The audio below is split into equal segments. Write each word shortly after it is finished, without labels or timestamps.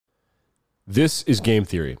This is Game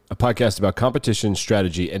Theory, a podcast about competition,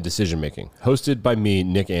 strategy, and decision-making, hosted by me,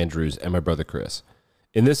 Nick Andrews, and my brother Chris.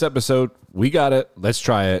 In this episode, we got it, let's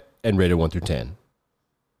try it, and rate it 1 through 10.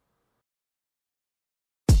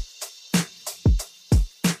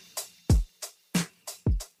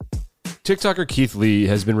 TikToker Keith Lee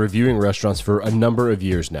has been reviewing restaurants for a number of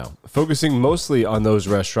years now, focusing mostly on those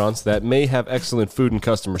restaurants that may have excellent food and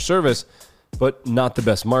customer service, but not the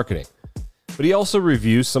best marketing. But he also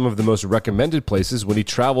reviews some of the most recommended places when he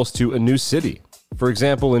travels to a new city. For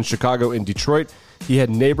example, in Chicago and Detroit, he had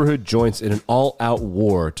neighborhood joints in an all-out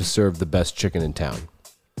war to serve the best chicken in town.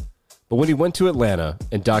 But when he went to Atlanta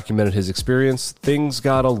and documented his experience, things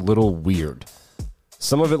got a little weird.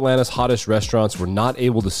 Some of Atlanta's hottest restaurants were not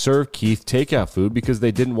able to serve Keith takeout food because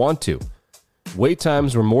they didn't want to. Wait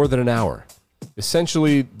times were more than an hour.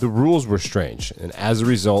 Essentially, the rules were strange, and as a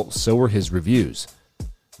result, so were his reviews.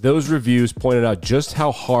 Those reviews pointed out just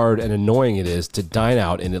how hard and annoying it is to dine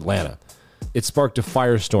out in Atlanta. It sparked a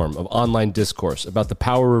firestorm of online discourse about the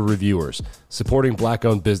power of reviewers, supporting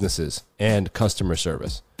black-owned businesses, and customer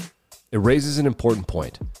service. It raises an important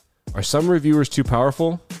point. Are some reviewers too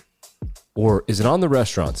powerful? Or is it on the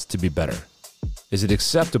restaurants to be better? Is it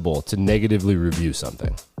acceptable to negatively review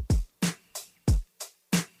something?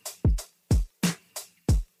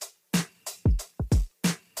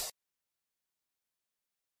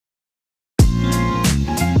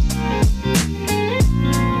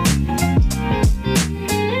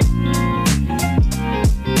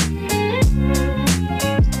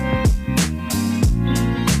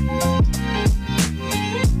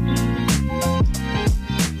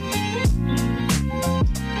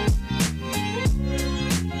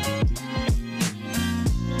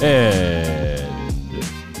 And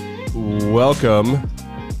welcome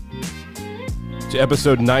to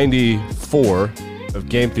episode 94 of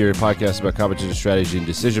Game Theory, podcast about competition strategy and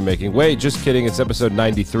decision making. Wait, just kidding. It's episode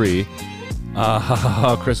 93.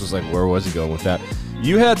 Chris was like, where was he going with that?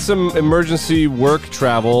 You had some emergency work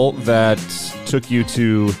travel that took you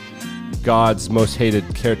to God's most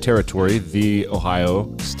hated territory, the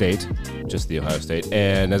Ohio State, just the Ohio State.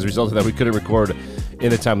 And as a result of that, we couldn't record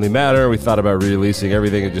in a timely manner. We thought about releasing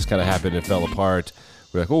everything. It just kind of happened and fell apart.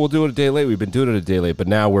 We're like, well, we'll do it a day late. We've been doing it a day late, but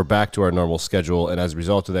now we're back to our normal schedule. And as a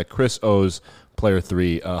result of that, Chris owes player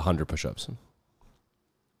 3 100 push-ups.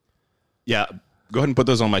 Yeah, go ahead and put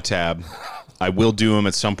those on my tab. I will do them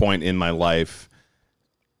at some point in my life,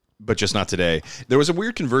 but just not today. There was a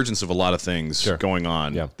weird convergence of a lot of things going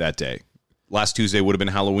on that day. Last Tuesday would have been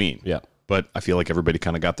Halloween. Yeah. But I feel like everybody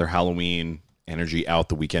kind of got their Halloween energy out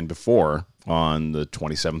the weekend before on the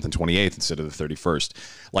 27th and 28th instead of the 31st.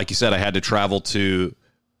 Like you said, I had to travel to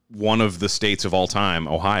one of the states of all time,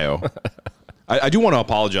 Ohio. I do want to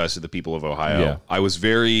apologize to the people of Ohio. Yeah. I was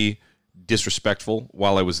very disrespectful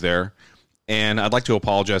while I was there, and I'd like to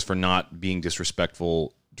apologize for not being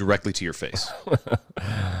disrespectful directly to your face.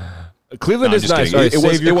 Cleveland is nice. Right,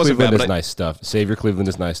 Cleveland is nice stuff. Savior Cleveland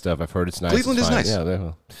is nice stuff. I've heard it's nice. Cleveland is nice.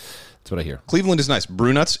 Yeah, that's what I hear. Cleveland is nice.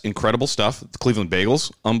 Brunet's, incredible stuff. The Cleveland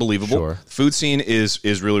bagels, unbelievable. Sure. Food scene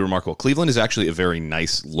is really remarkable. Cleveland is actually a very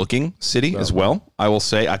nice looking city as well, I will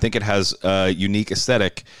say. I think it has a unique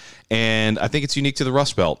aesthetic, and I think it's unique to the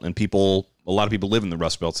Rust Belt. And a lot of people live in the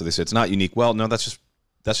Rust Belt, so they say it's not unique. Well, no, that's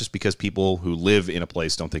just because people who live in a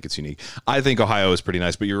place don't think it's unique. I think Ohio is pretty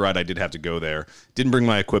nice, but you're right, I did have to go there. Didn't bring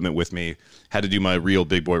my equipment with me. Had to do my real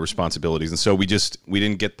big boy responsibilities. And so we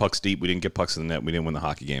didn't get pucks deep. We didn't get pucks in the net. We didn't win the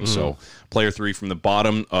hockey game. So player 3 from the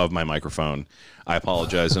bottom of my microphone. I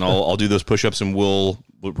apologize, and I'll do those push-ups, and we're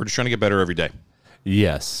just trying to get better every day.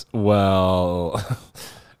 Yes. Well,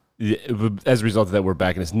 as a result of that, we're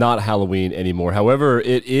back, and it's not Halloween anymore. However,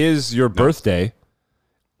 it is your birthday.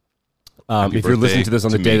 If you're listening to this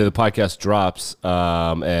on the day that the podcast drops,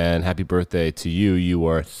 and happy birthday to you. You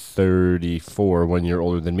are 34, 1 year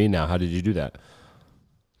older than me now. How did you do that?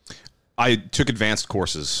 I took advanced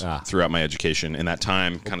courses throughout my education, and that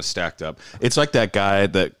time kind of stacked up. It's like that guy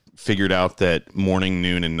that figured out that morning,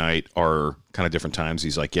 noon, and night are kind of different times.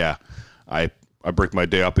 He's like, yeah, I break my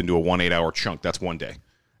day up into a 1 8-hour chunk. That's one day.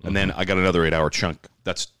 And then I got another 8-hour chunk.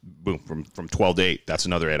 That's boom from 12 to 8. That's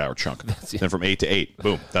another 8-hour chunk. Then from 8 to 8,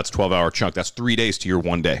 boom. That's 12-hour chunk. That's 3 days to your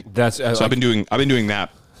 1 day. So I've been doing that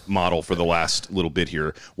model for the last little bit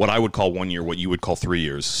here. What I would call 1 year, what you would call 3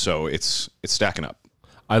 years. So it's stacking up.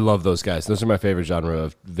 I love those guys. Those are my favorite genre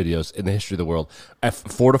of videos in the history of the world. At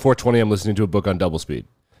 4 to 4:20, I'm listening to a book on double speed.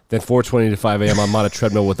 Then 4:20 to 5 a.m., I'm on a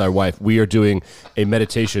treadmill with our wife. We are doing a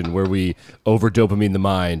meditation where we over-dopamine the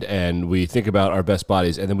mind, and we think about our best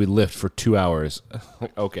bodies, and then we lift for 2 hours.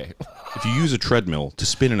 Okay. If you use a treadmill to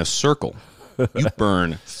spin in a circle, you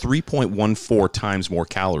burn 3.14 times more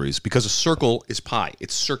calories because a circle is pie.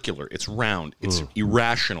 It's circular, it's round, it's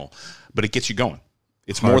irrational, but it gets you going.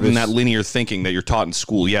 It's more than that linear thinking that you're taught in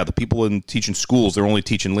school. Yeah, the people teaching schools, they're only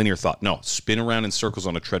teaching linear thought. No, spin around in circles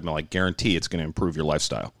on a treadmill. I guarantee it's going to improve your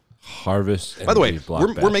lifestyle. Harvest. By the way,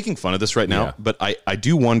 we're making fun of this right now, but I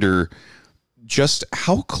do wonder just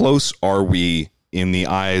how close are we in the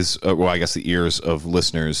eyes, well, I guess the ears of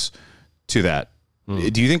listeners to that.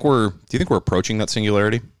 Do you think we're approaching that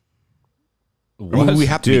singularity? We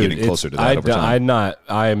have to be getting closer to that over time.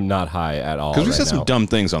 I'm not high at all. Because we said some dumb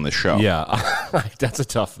things on this show. Yeah, that's a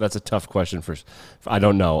tough question for. I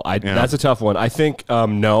don't know. That's a tough one. I think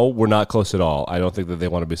no, we're not close at all. I don't think that they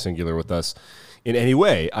want to be singular with us in any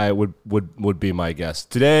way. I would be my guess.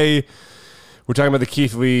 Today, we're talking about the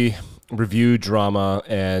Keith Lee review drama,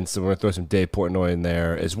 and so we're going to throw some Dave Portnoy in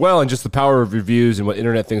there as well, and just the power of reviews and what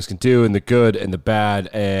internet things can do, and the good and the bad.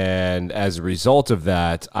 And as a result of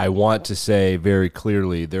that, I want to say very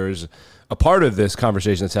clearly there's a part of this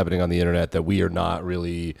conversation that's happening on the internet that we are not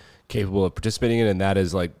really capable of participating in, and that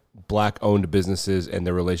is like Black-owned businesses and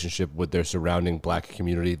their relationship with their surrounding Black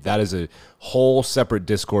community. That is a whole separate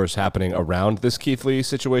discourse happening around this Keith Lee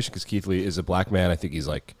situation, because Keith Lee is a Black man. I think he's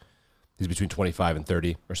between 25 and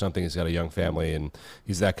 30 or something. He's got a young family, and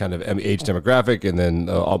he's that kind of age demographic. And then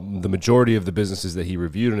the majority of the businesses that he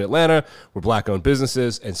reviewed in Atlanta were Black-owned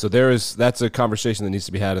businesses. And so that's a conversation that needs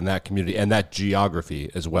to be had in that community and that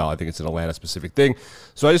geography as well. I think it's an Atlanta-specific thing.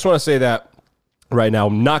 So I just want to say that right now.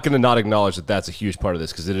 I'm not going to not acknowledge that that's a huge part of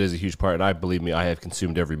this, because it is a huge part. And believe me, I have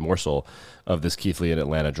consumed every morsel of this Keith Lee and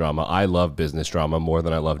Atlanta drama. I love business drama more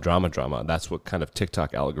than I love drama. That's what kind of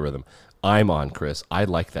TikTok algorithm I'm on, Chris. I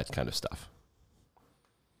like that kind of stuff.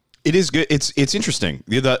 It is good. It's interesting.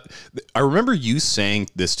 I remember you saying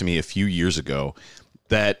this to me a few years ago,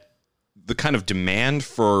 that the kind of demand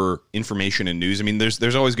for information and news. I mean,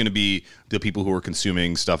 there's always going to be the people who are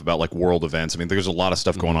consuming stuff about like world events. I mean, there's a lot of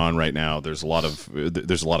stuff going on right now. There's a lot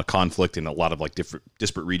of conflict in a lot of like different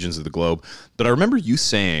disparate regions of the globe. But I remember you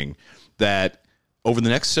saying that over the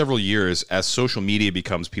next several years, as social media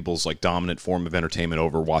becomes people's like dominant form of entertainment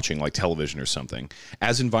over watching like television or something,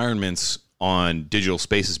 as environments on digital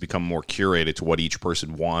spaces become more curated to what each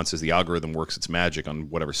person wants, as the algorithm works its magic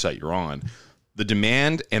on whatever site you're on, the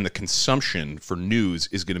demand and the consumption for news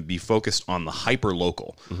is going to be focused on the hyper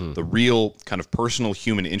local, the real kind of personal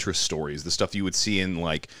human interest stories, the stuff you would see in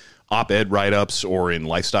like op-ed write-ups or in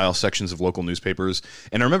lifestyle sections of local newspapers.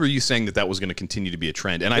 And I remember you saying that was going to continue to be a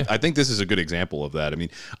trend. And I think this is a good example of that. I mean,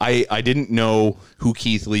 I didn't know who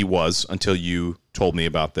Keith Lee was until you told me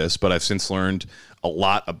about this, but I've since learned a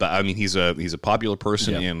lot about, I mean, he's a popular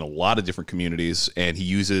person in a lot of different communities, and he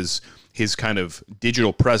uses his kind of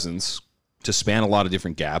digital presence to span a lot of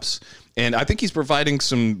different gaps. And I think he's providing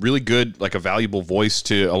some really good, like a valuable voice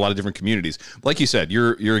to a lot of different communities. Like you said,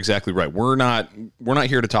 you're exactly right. We're not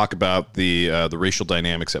here to talk about the racial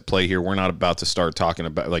dynamics at play here. We're not about to start talking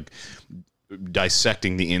about like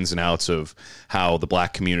dissecting the ins and outs of how the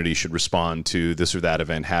Black community should respond to this or that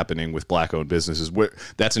event happening with Black-owned businesses.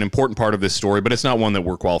 That's an important part of this story, but it's not one that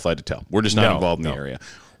we're qualified to tell. We're just not involved in the area.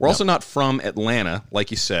 We're also not from Atlanta, like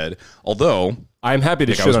you said, although I'm happy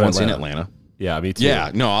to. I was once in Atlanta. Yeah, me too. Yeah,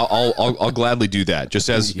 no, I'll gladly do that. Just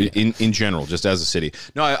as in general, just as a city.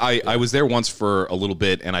 No, I was there once for a little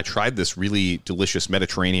bit, and I tried this really delicious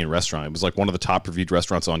Mediterranean restaurant. It was like one of the top reviewed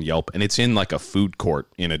restaurants on Yelp, and it's in like a food court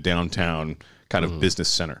in a downtown kind of business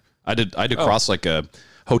center. I had to cross like a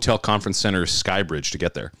hotel conference center skybridge to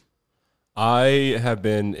get there. I have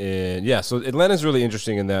been in, so Atlanta's really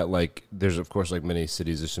interesting in that, like, there's, of course, like many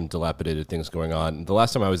cities, there's some dilapidated things going on. The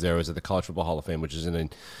last time I was there was at the College Football Hall of Fame, which is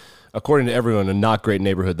according to everyone, a not great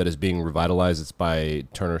neighborhood that is being revitalized. It's by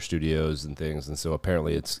Turner Studios and things, and so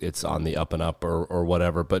apparently it's on the up and up or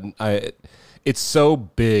whatever. But it's so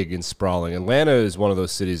big and sprawling. Atlanta is one of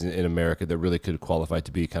those cities in America that really could qualify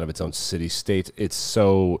to be kind of its own city-state. It's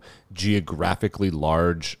so geographically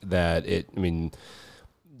large that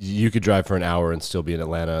you could drive for an hour and still be in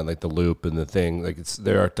Atlanta, and like the Loop and the thing, like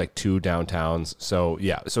there are like two downtowns. So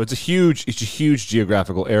so it's a huge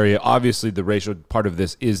geographical area. Obviously, the racial part of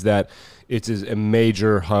this is that it is a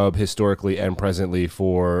major hub historically and presently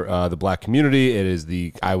for the Black community. It is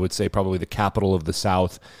I would say probably the capital of the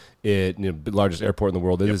South. Largest airport in the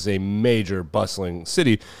world. It is a major bustling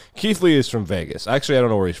city. Keith Lee is from Vegas. Actually, I don't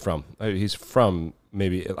know where he's from. He's from.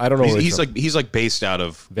 Maybe I don't know. He's like based out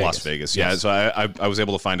of Las Vegas. Yeah, so I was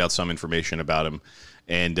able to find out some information about him,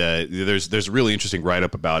 and there's a really interesting write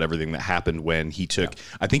up about everything that happened when he took.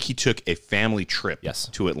 I think he took a family trip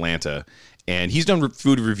to Atlanta, And he's done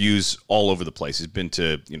food reviews all over the place. He's been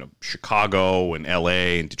to, Chicago and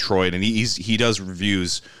LA and Detroit, and he does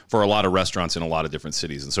reviews for a lot of restaurants in a lot of different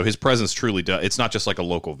cities. And so his presence truly does, it's not just like a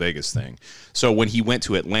local Vegas thing. So when he went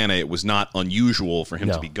to Atlanta, it was not unusual for him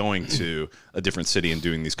to be going to a different city and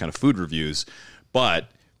doing these kind of food reviews.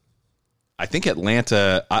 But I think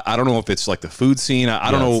Atlanta, I don't know if it's like the food scene.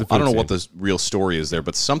 I don't know what the real story is there,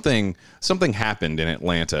 but something happened in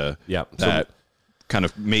Atlanta that kind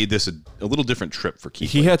of made this a little different trip for Keith.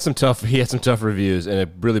 He had some tough reviews, and it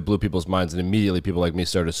really blew people's minds. And immediately, people like me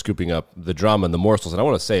started scooping up the drama and the morsels. And I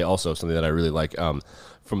want to say also something that I really like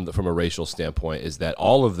from a racial standpoint is that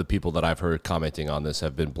all of the people that I've heard commenting on this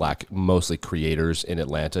have been black, mostly creators in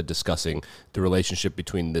Atlanta, discussing the relationship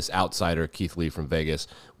between this outsider Keith Lee from Vegas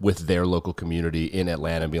with their local community in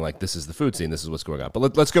Atlanta, and being like, "This is the food scene. This is what's going on."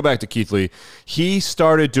 But let's go back to Keith Lee. He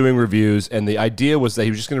started doing reviews, and the idea was that he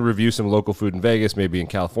was just going to review some local food in Vegas, maybe in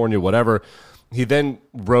California, whatever. He then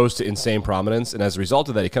rose to insane prominence, and as a result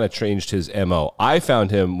of that, he kind of changed his MO. I found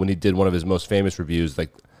him when he did one of his most famous reviews,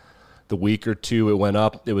 like the week or two it went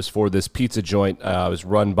up. It was for this pizza joint. It was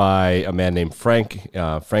run by a man named Frank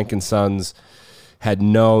and Sons.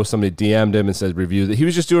 Somebody DM'd him and said reviews. He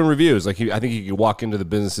was just doing reviews. I think he could walk into the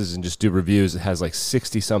businesses and just do reviews. It has like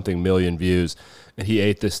 60-something million views. And he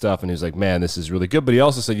ate this stuff, and he was like, man, this is really good. But he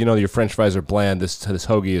also said, your French fries are bland. This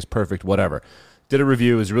hoagie is perfect, whatever. Did a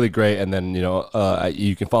review. It was really great. And then,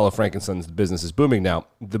 you can follow Frank and Sons. The business is booming now.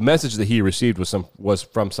 The message that he received was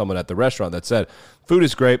from someone at the restaurant that said, food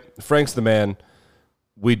is great. Frank's the man.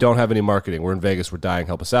 We don't have any marketing. We're in Vegas. We're dying.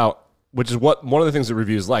 Help us out. Which is one of the things that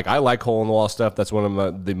reviews like. I like hole-in-the-wall stuff. That's one of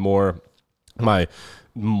my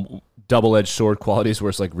double-edged sword qualities, where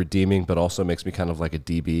it's like redeeming, but also makes me kind of like a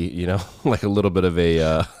DB, like a little bit of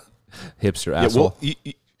a hipster asshole.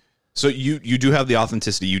 Well, so you do have the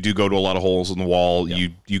authenticity. You do go to a lot of holes in the wall.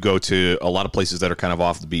 Yep. You go to a lot of places that are kind of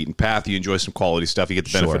off the beaten path. You enjoy some quality stuff. You get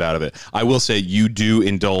the benefit out of it. I will say you do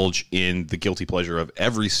indulge in the guilty pleasure of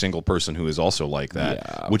every single person who is also like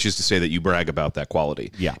that, which is to say that you brag about that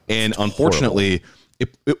quality. Yeah. And unfortunately,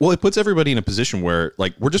 it puts everybody in a position where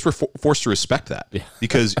we're just forced to respect that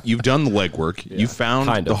because you've done the legwork. You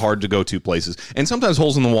found the hard to go to places, and sometimes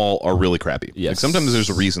holes in the wall are really crappy. Yes. Sometimes there's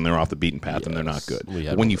a reason they're off the beaten path and they're not good.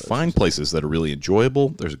 But when you find places that are really enjoyable,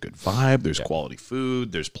 there's a good vibe, there's quality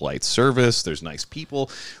food, there's polite service, there's nice people.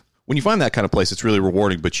 When you find that kind of place, it's really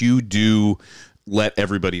rewarding. But you do let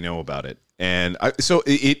everybody know about it, and so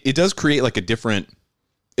it does create like a different.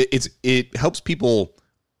 It helps people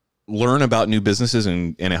learn about new businesses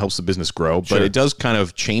and it helps the business grow, but it does kind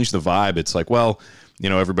of change the vibe. It's like, well,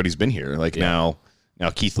 everybody's been here. Now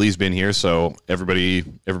Keith Lee's been here, so everybody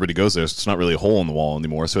goes there. So it's not really a hole in the wall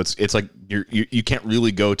anymore. So it's like you can't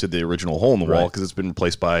really go to the original hole in the wall because it's been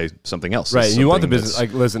replaced by something else. Right. You want the business.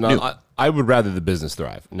 Listen, I would rather the business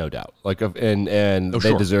thrive, no doubt. They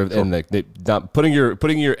deserve and they not putting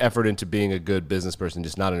your effort into being a good business person,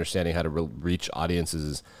 just not understanding how to reach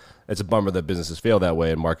audiences. It's a bummer that businesses fail that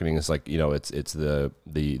way, and marketing is it's the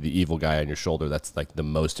evil guy on your shoulder. That's like the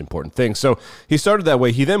most important thing. So he started that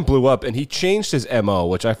way. He then blew up, and he changed his MO,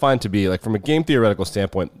 which I find to be from a game theoretical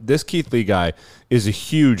standpoint. This Keith Lee guy is a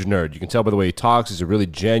huge nerd. You can tell by the way he talks. He's a really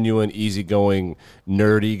genuine, easygoing,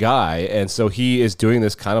 nerdy guy, and so he is doing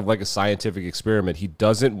this kind of like a scientific experiment. He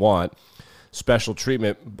doesn't want special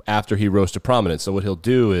treatment after he rose to prominence. So what he'll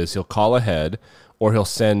do is he'll call ahead, or he'll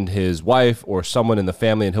send his wife or someone in the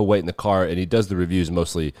family, and he'll wait in the car, and he does the reviews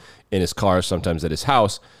mostly in his car, sometimes at his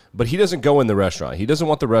house, but he doesn't go in the restaurant. He doesn't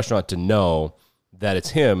want the restaurant to know that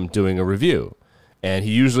it's him doing a review. And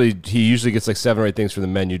he usually gets like 7 or 8 things from the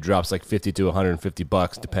menu, drops like $50 to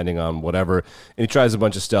 $150 depending on whatever, and he tries a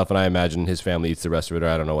bunch of stuff, and I imagine his family eats the rest of it, or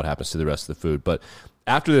I don't know what happens to the rest of the food. But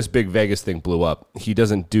after this big Vegas thing blew up, he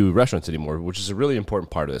doesn't do restaurants anymore, which is a really important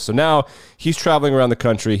part of this. So now he's traveling around the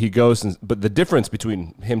country. He goes, but the difference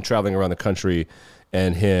between him traveling around the country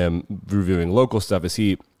and him reviewing local stuff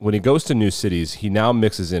is when he goes to new cities, he now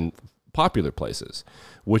mixes in popular places,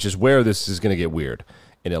 which is where this is going to get weird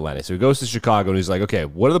in Atlanta. So he goes to Chicago, and he's like, okay,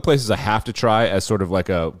 what are the places I have to try as sort of like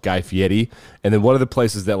a Guy Fieri? And then what are the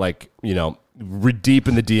places that deep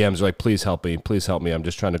in the DMs are like, please help me, I'm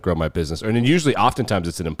just trying to grow my business. And then usually, oftentimes,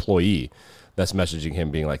 it's an employee that's messaging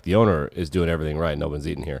him being like, the owner is doing everything right, no one's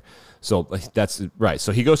eating here. So that's right.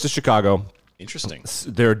 So he goes to Chicago. Interesting.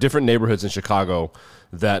 There are different neighborhoods in Chicago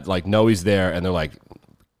that know he's there, and they're like,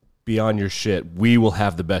 be on your shit. We will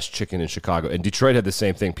have the best chicken in Chicago. And Detroit had the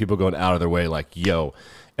same thing. People going out of their way like, yo.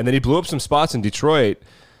 And then he blew up some spots in Detroit.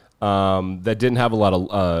 that didn't have a lot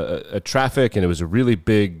of traffic, and it was a really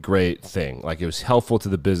big, great thing. Like, it was helpful to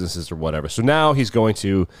the businesses or whatever. So now he's going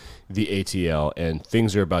to the ATL, and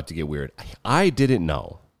things are about to get weird. I didn't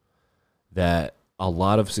know that a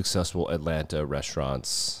lot of successful Atlanta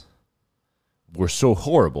restaurants were so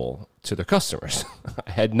horrible to their customers.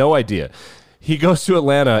 I had no idea. He goes to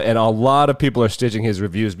Atlanta, and a lot of people are stitching his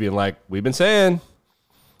reviews being like, we've been saying,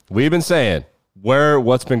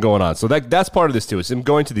 what's been going on. So that's part of this too. It's him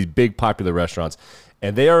going to these big popular restaurants,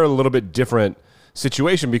 and they are a little bit different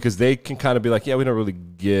situation because they can kind of be like, yeah, we don't really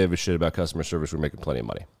give a shit about customer service. We're making plenty of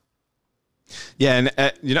money. Yeah,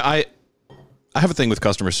 and I have a thing with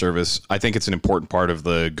customer service. I think it's an important part of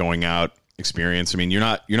the going out experience. I mean, you're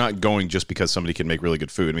not going just because somebody can make really good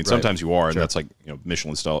food. I mean, sometimes you are, and that's like,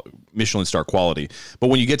 Michelin star quality. But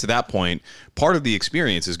when you get to that point, part of the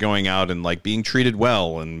experience is going out and like being treated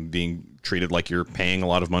well and being treated like you're paying a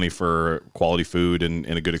lot of money for quality food and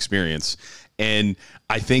a good experience. And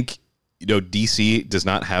I think, DC does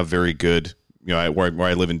not have very good, where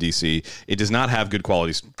I live in DC, it does not have good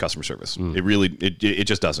quality customer service. It really, it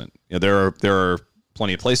just doesn't. There are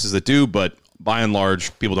plenty of places that do, but by and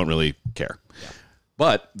large, people don't really care. Yeah.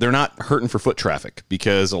 But they're not hurting for foot traffic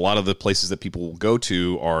because a lot of the places that people will go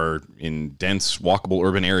to are in dense, walkable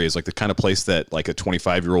urban areas, like the kind of place that like a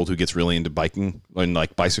 25-year-old who gets really into biking and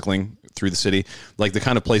like bicycling through the city, like the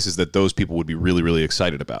kind of places that those people would be really, really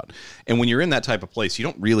excited about. And when you're in that type of place, you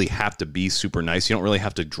don't really have to be super nice. You don't really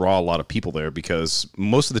have to draw a lot of people there because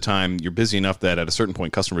most of the time you're busy enough that at a certain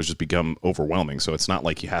point, customers just become overwhelming. So it's not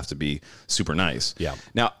like you have to be super nice. Yeah.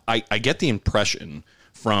 Now, I get the impression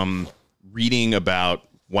from reading about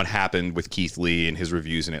what happened with Keith Lee and his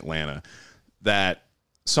reviews in Atlanta that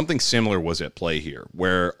something similar was at play here,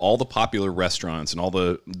 where all the popular restaurants and all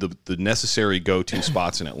the necessary go-to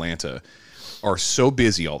spots in Atlanta are so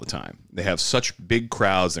busy all the time. They have such big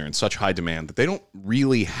crowds, they're in such high demand that they don't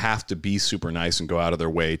really have to be super nice and go out of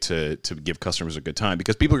their way to give customers a good time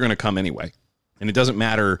because people are going to come anyway. And it doesn't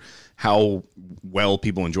matter how well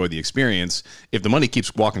people enjoy the experience. If the money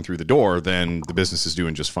keeps walking through the door, then the business is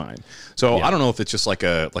doing just fine. So I don't know if it's just like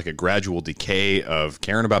a gradual decay of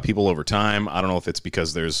caring about people over time. I don't know if it's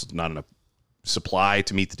because there's not enough supply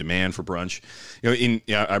to meet the demand for brunch.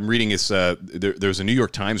 I'm reading this. There's a New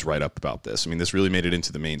York Times write up about this. I mean, this really made it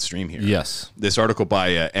into the mainstream here. Yes. This article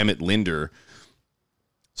by Emmett Lindner.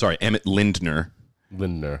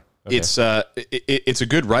 Okay. It's a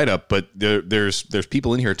good write-up, but there's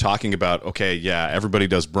people in here talking about, okay, yeah, everybody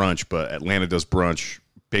does brunch, but Atlanta does brunch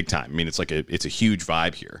big time. I mean, it's a huge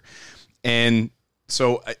vibe here. And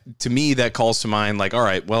so to me, that calls to mind like, all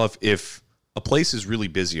right, well, if a place is really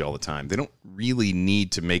busy all the time, they don't really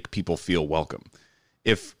need to make people feel welcome.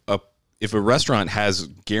 If a restaurant has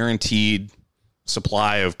guaranteed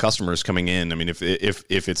supply of customers coming in, I mean, if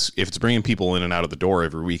it's bringing people in and out of the door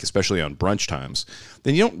every week, especially on brunch times,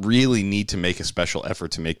 then you don't really need to make a special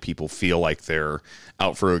effort to make people feel like they're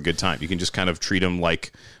out for a good time. You can just kind of treat them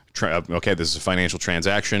like, okay, this is a financial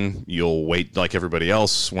transaction. You'll wait like everybody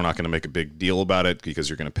else. We're not going to make a big deal about it because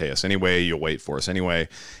you're going to pay us anyway. You'll wait for us anyway.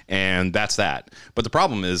 And that's that. But the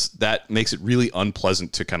problem is that makes it really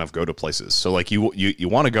unpleasant to kind of go to places. So like you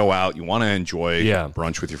want to go out, you want to enjoy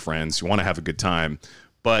brunch with your friends, you want to have a good time,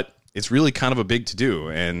 but it's really kind of a big to do.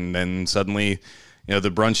 And then suddenly, the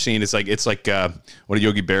brunch scene is like, what did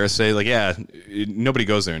Yogi Berra say? Like, nobody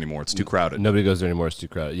goes there anymore. It's too crowded. Nobody goes there anymore. It's too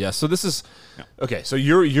crowded. Yeah. So this is okay. So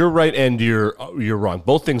you're right and you're wrong.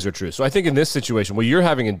 Both things are true. So I think in this situation, what you're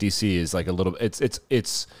having in DC is like a little.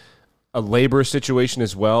 It's a labor situation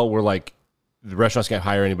as well, where like the restaurants can't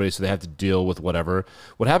hire anybody, so they have to deal with whatever.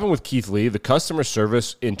 What happened with Keith Lee, the customer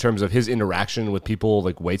service in terms of his interaction with people,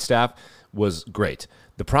 like wait staff, was great.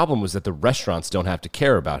 The problem was that the restaurants don't have to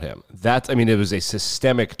care about him. It was a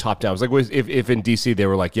systemic top-down. It was like if in DC they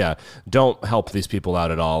were like, yeah, don't help these people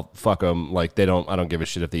out at all. Fuck them. Like I don't give a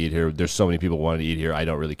shit if they eat here. There's so many people wanting to eat here. I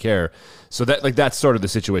don't really care. So that's sort of the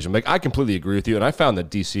situation. Like I completely agree with you. And I found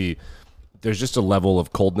that DC, there's just a level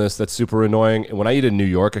of coldness that's super annoying. And when I eat in New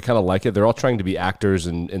York, I kind of like it. They're all trying to be actors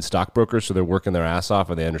and stockbrokers, so they're working their ass off,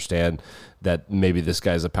 and they understand that maybe this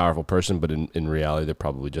guy's a powerful person, but in reality, they're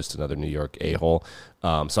probably just another New York a-hole.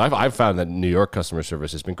 So I've found that New York customer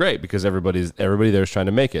service has been great because everybody there is trying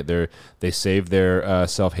to make it. They save their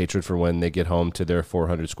self-hatred for when they get home to their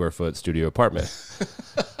 400 square foot studio apartment.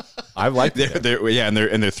 I like that.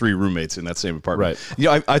 And they're three roommates in that same apartment.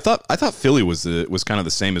 Right. I thought Philly was kind of the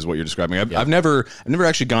same as what you're describing. I've never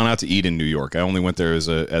actually gone out to eat in New York. I only went there as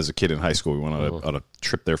a kid in high school. We went on a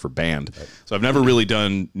trip there for band. Right. So I've never really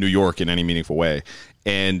done New York in any meaningful way.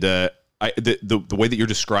 And the way that you're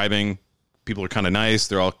describing People are kind of nice.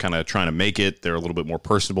 They're all kind of trying to make it. They're a little bit more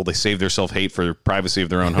personable. They save their self-hate for the privacy of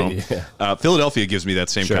their own home. Yeah. Philadelphia gives me that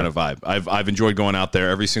same kind of vibe. I've enjoyed going out there.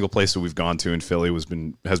 Every single place that we've gone to in Philly has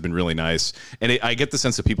been really nice. And I get the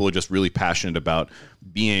sense that people are just really passionate about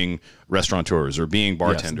being restaurateurs or being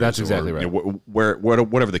bartenders. Yes, that's exactly right.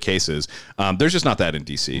 Whatever the case is. There's just not that in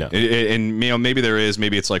DC. No. And maybe there is.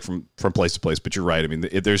 Maybe it's like from place to place. But you're right. I mean,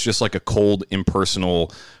 there's just like a cold,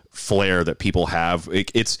 impersonal flair that people have.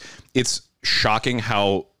 It's shocking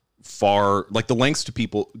how far, like the lengths to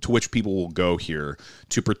which people will go here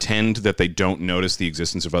to pretend that they don't notice the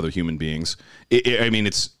existence of other human beings. I mean,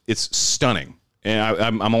 it's stunning. And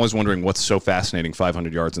I'm always wondering what's so fascinating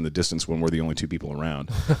 500 yards in the distance when we're the only two people around.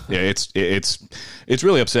 Yeah, it's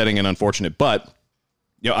really upsetting and unfortunate. But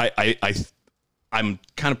I'm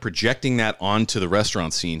kind of projecting that onto the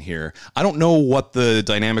restaurant scene here. I don't know what the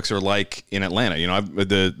dynamics are like in Atlanta.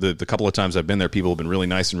 The couple of times I've been there, people have been really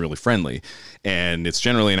nice and really friendly, and it's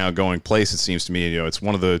generally an outgoing place. It seems to me, it's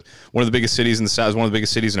one of the biggest cities in the South, one of the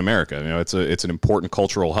biggest cities in America. It's an important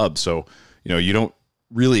cultural hub. So, you don't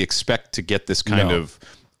really expect to get this kind of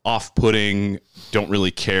off-putting, don't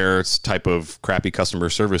really care type of crappy customer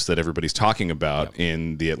service that everybody's talking about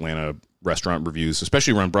in the Atlanta restaurant reviews,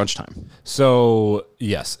 especially around brunch time. So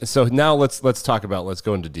yes. So now let's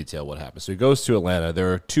go into detail what happened. So he goes to Atlanta.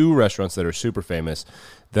 There are 2 restaurants that are super famous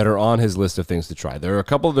that are on his list of things to try. There are a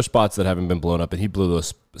couple other spots that haven't been blown up, and he blew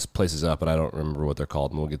those places up, and I don't remember what they're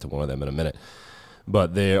called, and we'll get to one of them in a minute.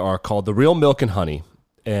 But they are called the Real Milk and Honey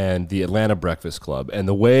and the Atlanta Breakfast Club. And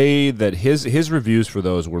the way that his reviews for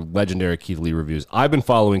those were legendary Keith Lee reviews. I've been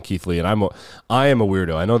following Keith Lee, and I am a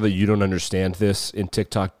weirdo. I know that you don't understand this in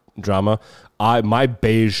TikTok drama. My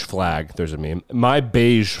beige flag, there's a meme. My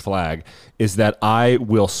beige flag is that I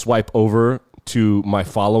will swipe over to my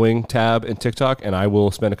following tab in TikTok, and I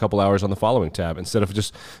will spend a couple hours on the following tab instead of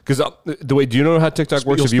just because the way. Do you know how TikTok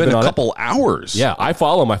works? You'll spend a couple hours. Yeah, I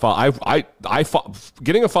follow my follow.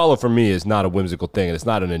 Getting a follow for me is not a whimsical thing, and it's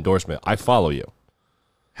not an endorsement. I follow you.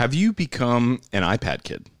 Have you become an iPad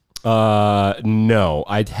kid? No,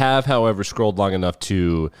 I have, however, scrolled long enough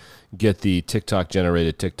to get the TikTok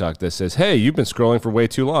generated TikTok that says, "Hey, you've been scrolling for way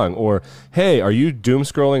too long," or "Hey, are you doom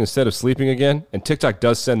scrolling instead of sleeping again?" And TikTok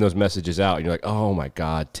does send those messages out, and you're like, "Oh my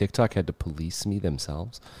God, TikTok had to police me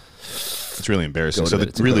themselves." It's really embarrassing. So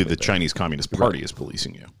really, the Chinese Communist Party is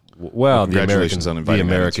policing you. Well, congratulations on inviting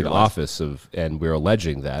the American office of, and we're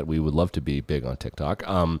alleging that we would love to be big on TikTok.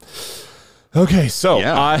 Okay, so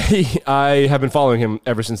I have been following him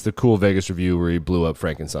ever since the Cool Vegas review where he blew up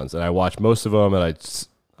Frankensons, and I watched most of them, and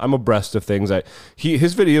I'm abreast of things.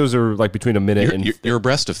 His videos are like between a minute you're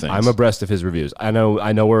abreast of things. I'm abreast of his reviews. I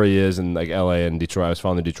know where he is in like LA and Detroit. I was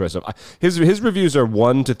following the Detroit stuff. His reviews are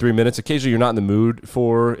 1 to 3 minutes. Occasionally you're not in the mood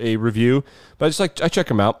for a review, but I check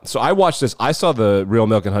them out. So I watched this. I saw the Real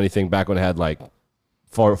Milk and Honey thing back when it had like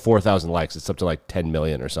 4,000 likes. It's up to like 10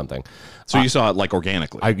 million or something. So you saw it like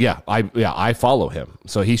organically. I follow him.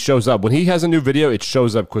 So he shows up when he has a new video. It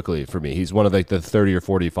shows up quickly for me. He's one of like the 30 or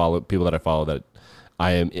 40 people that I follow that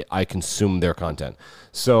I consume their content.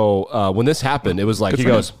 So when this happened, it was like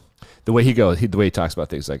the way he talks about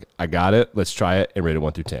things, like, I got it, let's try it, and rate it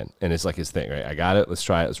 1 through 10. And it's like his thing, right? I got it, let's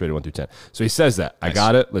try it, let's rate it 1 through 10. So he says that. Nice. I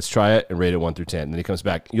got it, let's try it, and rate it 1 through 10. And then he comes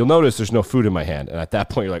back. You'll notice there's no food in my hand. And at that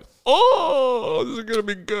point, you're like, oh, this is going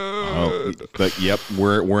to be good. But yep,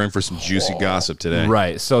 we're in for some juicy gossip today.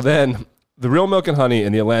 Right. So then the Real Milk and Honey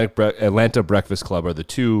and the Atlanta Breakfast Club are the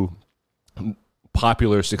 2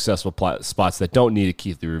 popular, successful spots that don't need a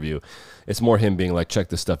Keith Lee review. It's more him being like, check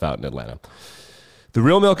this stuff out in Atlanta. The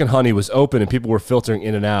Real Milk and Honey was open and people were filtering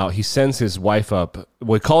in and out. He sends his wife up.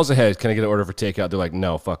 Well, he calls ahead. Can I get an order for takeout? They're like,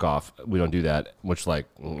 no, fuck off. We don't do that. Which, like,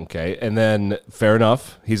 okay. And then, fair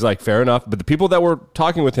enough. He's like, fair enough. But the people that were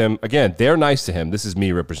talking with him, again, they're nice to him. This is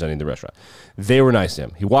me representing the restaurant. They were nice to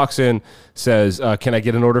him. He walks in, says, can I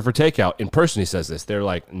get an order for takeout? In person, he says this. They're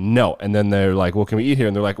like, no. And then they're like, well, can we eat here?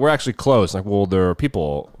 And they're like, we're actually closed. Like, well, there are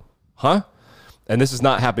people. Huh? And this is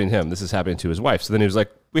not happening to him. This is happening to his wife. So then he was like,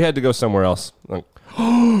 we had to go somewhere else. Like,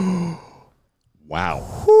 wow.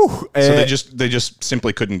 Whew. So they just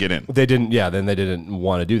simply couldn't get in. They didn't. Yeah. Then they didn't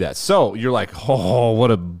want to do that. So you're like, oh, what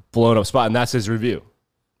a blown up spot. And that's his review.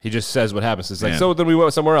 He just says what happens. It's like, so then we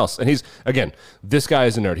went somewhere else. And he's, again, this guy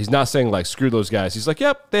is a nerd. He's not saying like, screw those guys. He's like,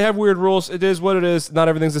 yep, they have weird rules. It is what it is. Not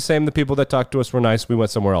everything's the same. The people that talked to us were nice. We went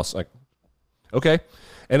somewhere else. Like, okay.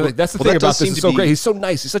 And like, that's the thing about this. It's so great. He's so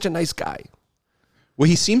nice. He's such a nice guy. Well,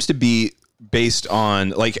 he seems to be based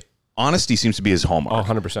on like, honesty seems to be his hallmark.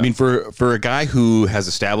 Oh, 100%. I mean, for a guy who has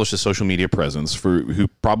established a social media presence, who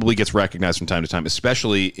probably gets recognized from time to time,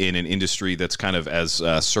 especially in an industry that's kind of as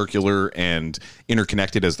circular and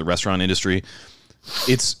interconnected as the restaurant industry,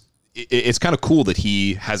 it's kind of cool that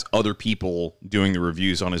he has other people doing the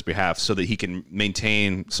reviews on his behalf so that he can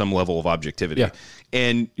maintain some level of objectivity. Yeah.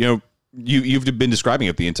 And, you know, you've been describing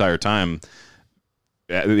it the entire time.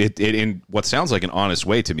 In what sounds like an honest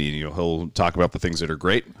way to me. You know, he'll talk about the things that are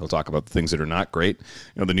great. He'll talk about the things that are not great.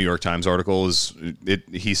 You know, the New York Times article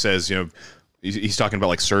he says, you know, he's talking about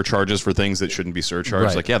like surcharges for things that shouldn't be surcharged.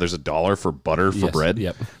 Right. Like, yeah, there's $1 for butter for bread.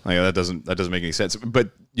 Yep. Like, that doesn't make any sense. But,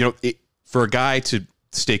 you know, for a guy to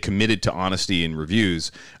stay committed to honesty in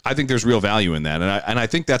reviews, I think there's real value in that. And I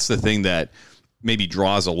think that's the thing that maybe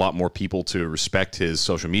draws a lot more people to respect his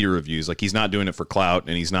social media reviews. Like, he's not doing it for clout,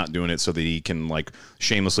 and he's not doing it so that he can like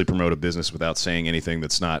shamelessly promote a business without saying anything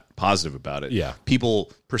that's not positive about it. Yeah.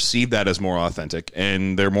 People perceive that as more authentic,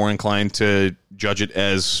 and they're more inclined to judge it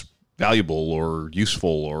as valuable or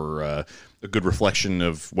useful or a good reflection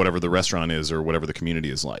of whatever the restaurant is or whatever the community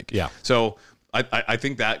is like. Yeah. So I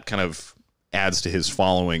think that kind of adds to his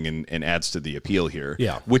following and adds to the appeal here.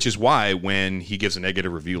 Yeah. Which is why when he gives a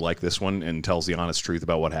negative review like this one and tells the honest truth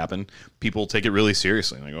about what happened, people take it really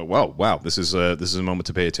seriously. And they go, wow, this is a moment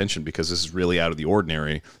to pay attention, because this is really out of the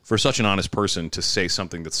ordinary for such an honest person to say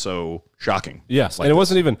something that's so shocking. Yes. Like and it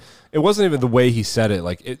wasn't even the way he said it.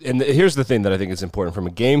 And here's the thing that I think is important from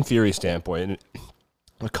a game theory standpoint,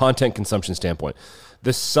 a content consumption standpoint.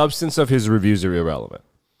 The substance of his reviews are irrelevant.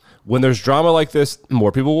 When there's drama like this,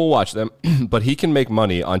 more people will watch them, but he can make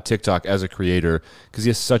money on TikTok as a creator because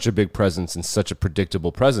he has such a big presence and such a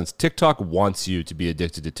predictable presence. TikTok wants you to be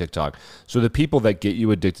addicted to TikTok. So the people that get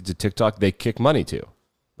you addicted to TikTok, they kick money to.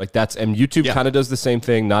 Like and YouTube kind of does the same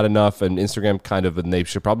thing, not enough, and Instagram kind of, and they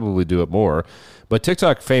should probably do it more. But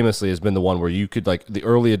TikTok famously has been the one where you could, like, the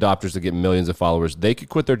early adopters that get millions of followers, they could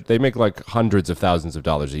quit they make like hundreds of thousands of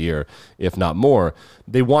dollars a year, if not more.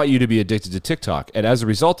 They want you to be addicted to TikTok. And as a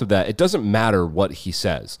result of that, it doesn't matter what he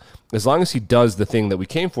says. As long as he does the thing that we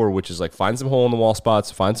came for, which is like find some hole in the wall spots,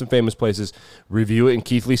 find some famous places, review it in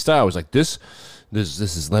Keith Lee style. It was like, this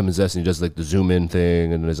is lemon zest, and he does like the zoom in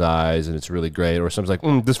thing in his eyes, and it's really great. Or someone's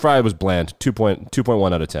like, this fry was bland,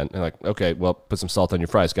 2.1 out of 10. And like, okay, well, put some salt on your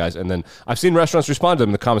fries, guys. And then I've seen restaurants respond to them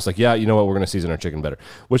in the comments like, yeah, you know what, we're going to season our chicken better.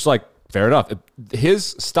 Which, like, fair enough.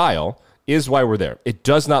 His style is why we're there.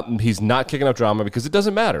 He's not kicking up drama because it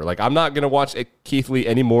doesn't matter. Like, I'm not going to watch Keith Lee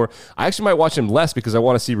anymore. I actually might watch him less because I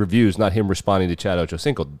want to see reviews, not him responding to Chad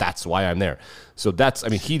Ochocinco. That's why I'm there. So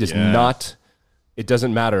he does not... It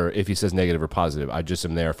doesn't matter if he says negative or positive. I just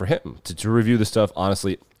am there for him to review the stuff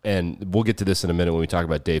honestly. And we'll get to this in a minute when we talk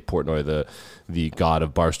about Dave Portnoy, the god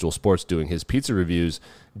of Barstool Sports, doing his pizza reviews.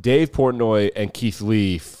 Dave Portnoy and Keith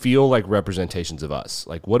Lee feel like representations of us.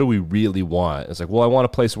 Like, what do we really want? It's like, well, I want a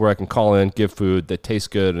place where I can call in, give food that tastes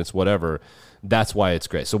good, and it's whatever. That's why it's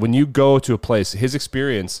great. So when you go to a place, his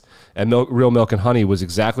experience at Real Milk and Honey was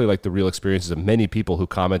exactly like the real experiences of many people who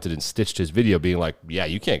commented and stitched his video being like, yeah,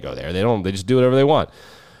 you can't go there. They just do whatever they want.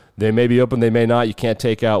 They may be open, they may not. You can't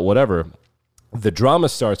take out whatever. The drama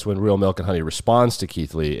starts when Real Milk and Honey responds to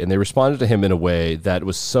Keith Lee, and they responded to him in a way that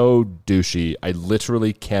was so douchey. I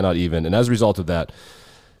literally cannot even. And as a result of that,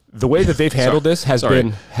 the way that they've handled this has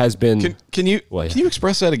been. Can you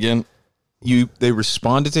express that again? They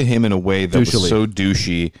responded to him in a way that was so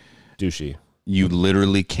douchey. Douchey. You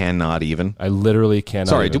literally cannot even. I literally cannot.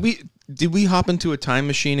 Sorry, even. did we hop into a time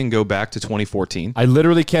machine and go back to 2014? I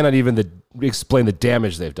literally cannot even explain the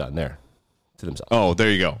damage they've done there to themselves. Oh,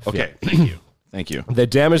 there you go. Okay, yeah. Thank you. The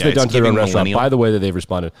damage they've done to their own restaurant by the way that they've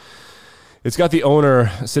responded. It's got the owner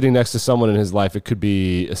sitting next to someone in his life. It could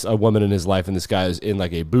be a woman in his life, and this guy is in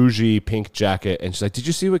like a bougie pink jacket, and she's like, "Did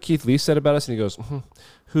you see what Keith Lee said about us?" And he goes,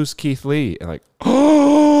 "Who's Keith Lee?" And like,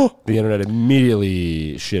 oh, the internet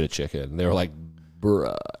immediately shit a chicken. They were like,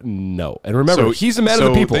 "Bruh, no." And remember, he's a man of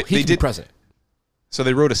the people. He did president. So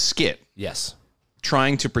they wrote a skit. Yes.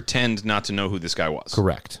 Trying to pretend not to know who this guy was.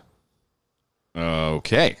 Correct.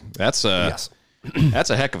 Okay, that's yes. That's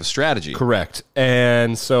a heck of a strategy. Correct.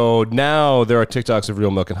 And so now there are TikToks of Real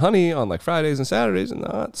Milk and Honey on like Fridays and Saturdays, and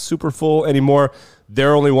not super full anymore.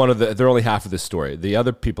 They're only half of this story. The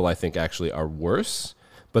other people I think actually are worse,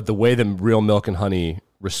 but the way the Real Milk and Honey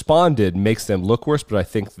responded makes them look worse. But I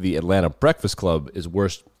think the Atlanta Breakfast Club is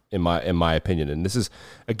worse in my opinion. And this is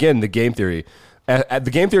again the game theory. The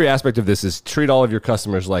game theory aspect of this is treat all of your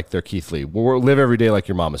customers like they're Keith Lee. Live every day like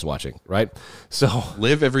your mom is watching, right? So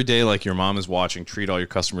live every day like your mom is watching. Treat all your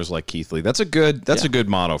customers like Keith Lee. That's a good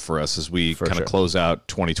motto for us as we kind of close out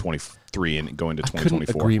 2023 and go into 2024.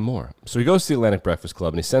 Couldn't agree more. So he goes to the Atlantic Breakfast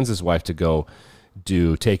Club and he sends his wife to go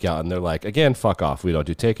do takeout, and they're like, again, fuck off. We don't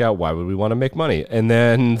do takeout. Why would we want to make money? And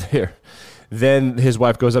then his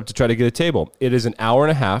wife goes up to try to get a table. It is an hour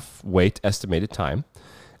and a half wait estimated time.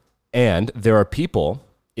 And there are people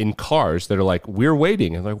in cars that are like, we're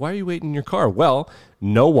waiting. And they're like, why are you waiting in your car? Well,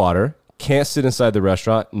 no water, can't sit inside the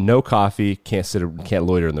restaurant, no coffee, can't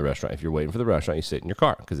loiter in the restaurant. If you're waiting for the restaurant, you sit in your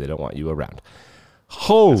car because they don't want you around.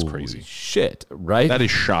 Holy That's crazy shit, right? That is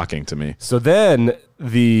shocking to me. So then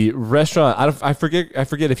the restaurant, I forget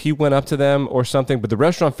if he went up to them or something, but the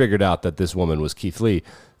restaurant figured out that this woman was Keith Lee.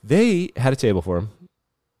 They had a table for him.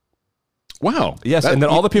 Wow. Yes, and then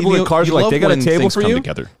all the people in cars are like, they got a table for you?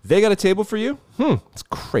 They got a table for you? It's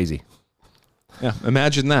crazy. Yeah,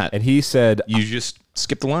 imagine that. And he said, you just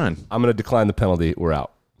skipped the line. I'm going to decline the penalty. We're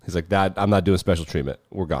out. He's like, I'm not doing special treatment.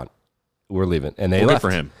 We're gone. We're leaving. And they left. Good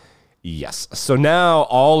for him. Yes. So now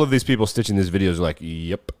all of these people stitching these videos are like,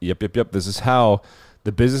 yep. This is how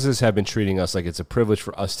the businesses have been treating us like it's a privilege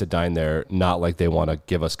for us to dine there, not like they want to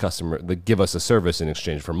give us a service in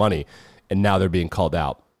exchange for money. And now they're being called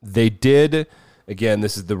out. They did, again,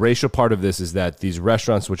 this is the racial part of this, is that these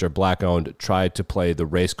restaurants, which are black-owned, tried to play the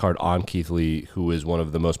race card on Keith Lee, who is one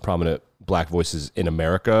of the most prominent black voices in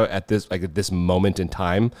America at this moment in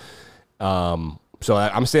time. So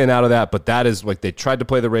I'm staying out of that, but that is like they tried to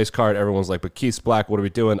play the race card. Everyone's like, but Keith's black. What are we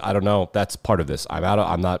doing? I don't know. That's part of this.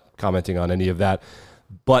 I'm not commenting on any of that.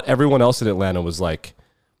 But everyone else in Atlanta was like,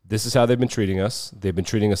 this is how they've been treating us. They've been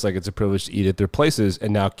treating us like it's a privilege to eat at their places.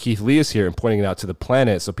 And now Keith Lee is here and pointing it out to the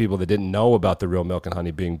planet. So people that didn't know about the Real Milk and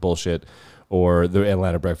Honey being bullshit or the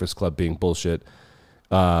Atlanta Breakfast Club being bullshit,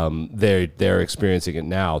 they're experiencing it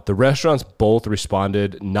now. The restaurants both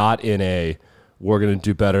responded not in a, we're going to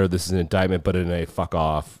do better, this is an indictment, but in a fuck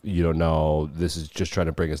off, you don't know, this is just trying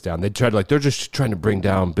to bring us down. They're just trying to bring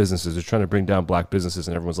down businesses. They're trying to bring down black businesses.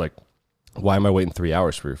 And everyone's like, why am I waiting 3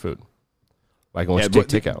 hours for your food? Like, I want you to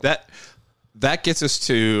take takeout. That gets us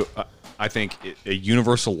to, I think, a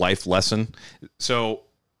universal life lesson. So,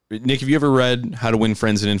 Nick, have you ever read How to Win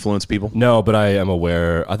Friends and Influence People? No, but I am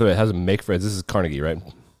aware. I thought it has to make friends. This is Carnegie, right?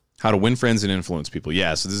 How to Win Friends and Influence People.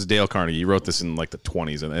 Yeah, so this is Dale Carnegie. He wrote this in like the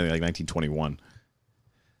 20s, like 1921.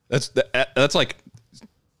 That's like...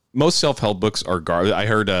 Most self-help books are garbage. I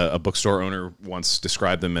heard a bookstore owner once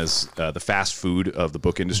describe them as the fast food of the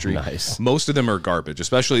book industry. Nice. Most of them are garbage,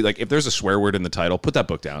 especially like if there's a swear word in the title, put that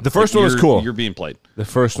book down. The first one was cool. You're being played. The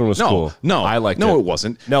first one was cool. No, I liked it. No, it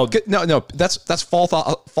wasn't. No. That's false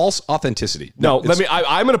authenticity. I'm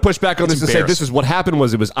going to push back on this and say this is what happened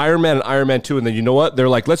was it was Iron Man and Iron Man 2, and then you know what? They're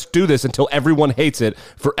like, let's do this until everyone hates it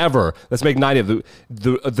forever. Let's make 90 of them.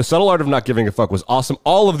 The Subtle Art of Not Giving a Fuck was awesome.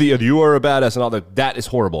 All of the you are a badass and all that is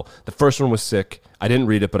horrible. The first one was sick. I didn't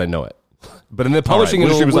read it, but I know it. But in the publishing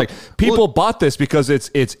industry, was like, people bought this because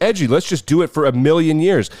it's edgy. Let's just do it for a million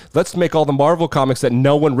years. Let's make all the Marvel comics that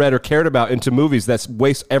no one read or cared about into movies that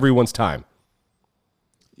waste everyone's time.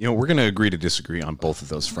 You know, we're going to agree to disagree on both of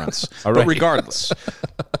those fronts. All right. But regardless,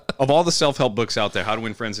 of all the self-help books out there, How to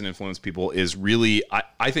Win Friends and Influence People is really,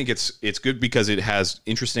 I think it's good because it has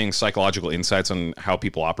interesting psychological insights on how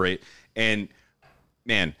people operate. And,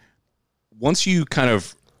 man, once you kind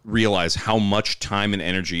of realize how much time and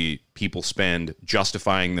energy people spend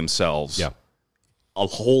justifying themselves, a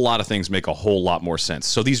whole lot of things make a whole lot more sense.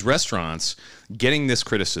 So these restaurants getting this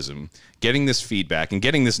criticism, getting this feedback, and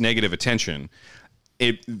getting this negative attention,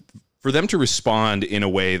 for them to respond in a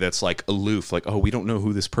way that's like aloof, like, oh, we don't know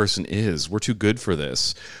who this person is, we're too good for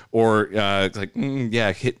this, or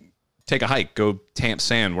take a hike, go tamp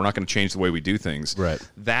sand, we're not going to change the way we do things. Right.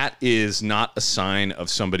 That is not a sign of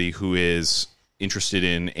somebody who is interested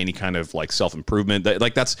in any kind of like self-improvement.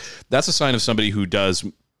 That's a sign of somebody who does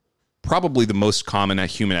probably the most common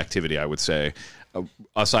human activity, I would say,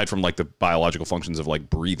 aside from like the biological functions of like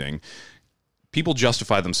breathing. People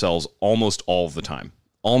justify themselves almost all of the time.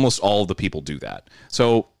 Almost all of the people do that.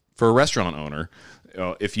 So for a restaurant owner,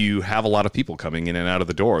 if you have a lot of people coming in and out of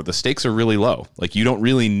the door, the stakes are really low. Like, you don't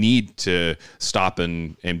really need to stop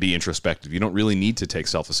and be introspective. You don't really need to take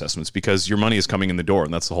self-assessments because your money is coming in the door,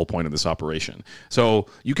 and that's the whole point of this operation. So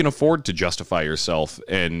you can afford to justify yourself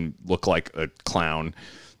and look like a clown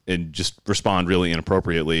and just respond really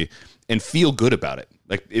inappropriately and feel good about it.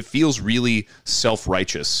 Like, it feels really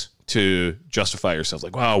self-righteous to justify yourself,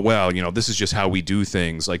 like, wow, you know, this is just how we do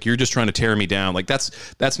things. Like, you're just trying to tear me down. Like, that's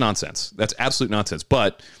nonsense. That's absolute nonsense.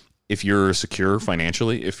 But if you're secure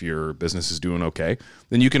financially, if your business is doing okay,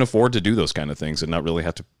 then you can afford to do those kind of things and not really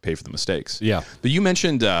have to pay for the mistakes. Yeah. But you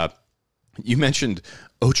mentioned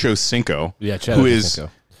Ocho Cinco. Yeah, Chad who Ocho is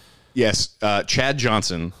Cinco. Yes, Chad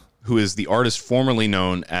Johnson, who is the artist formerly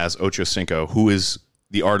known as Ocho Cinco, who is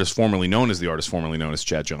the artist formerly known as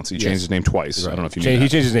Chad Johnson. He changed his name twice. Right. I don't know if you knew He that.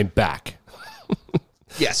 changed his name back.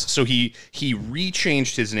 Yes, so he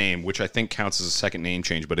rechanged his name, which I think counts as a second name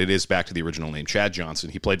change, but it is back to the original name, Chad Johnson.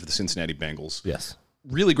 He played for the Cincinnati Bengals. Yes.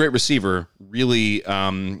 Really great receiver, really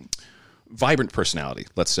vibrant personality,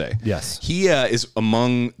 let's say. Yes. He is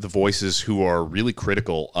among the voices who are really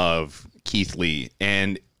critical of Keith Lee,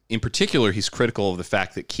 and in particular, he's critical of the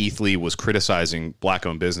fact that Keith Lee was criticizing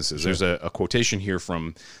black-owned businesses. Sure. There's a quotation here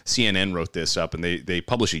from CNN wrote this up, and they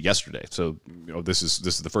published it yesterday. So this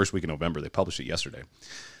is the first week in November. They published it yesterday.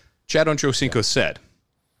 Chad Ocho Cinco said,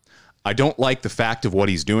 "I don't like the fact of what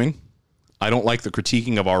he's doing. I don't like the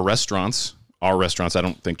critiquing of our restaurants. Our restaurants." I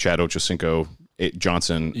don't think Chad Ocho Cinco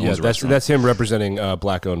Johnson owns a restaurant. That's him representing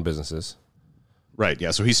black-owned businesses. Right,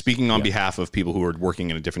 yeah. So he's speaking on behalf of people who are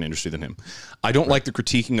working in a different industry than him. "I don't like the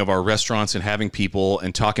critiquing of our restaurants and having people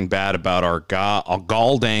and talking bad about our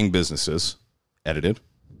gall dang businesses." Edited.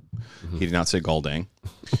 Mm-hmm. He did not say gall dang.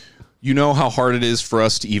 "You know how hard it is for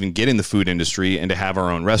us to even get in the food industry and to have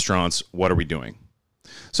our own restaurants. What are we doing?"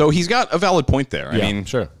 So he's got a valid point there. I mean,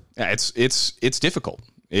 sure. It's difficult.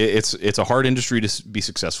 It's a hard industry to be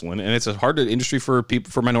successful in, and it's a hard industry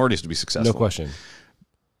for minorities to be successful. No question.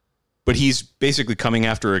 But he's basically coming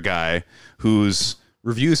after a guy whose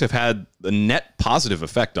reviews have had a net positive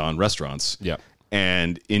effect on restaurants. Yeah.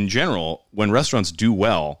 And in general, when restaurants do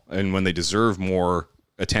well and when they deserve more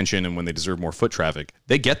attention and when they deserve more foot traffic,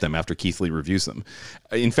 they get them after Keith Lee reviews them.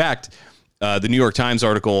 In fact, the New York Times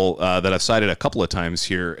article that I've cited a couple of times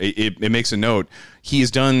here, it makes a note.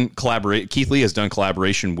 Keith Lee has done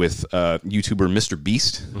collaboration with YouTuber Mr.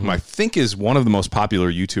 Beast, who I think is one of the most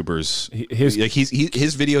popular YouTubers.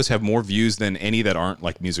 His videos have more views than any that aren't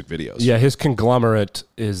like music videos. Yeah, his conglomerate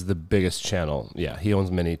is the biggest channel. Yeah, he owns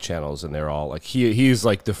many channels, and they're all like he's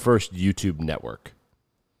like the first YouTube network.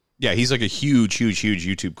 Yeah, he's like a huge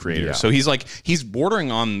YouTube creator. Yeah. So he's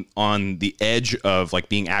bordering on the edge of like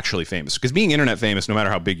being actually famous. Because being internet famous, no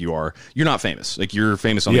matter how big you are, you're not famous. Like you're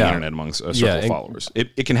famous on the internet amongst a circle of followers.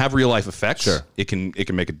 It can have real life effects. Sure. It can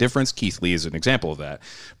make a difference. Keith Lee is an example of that.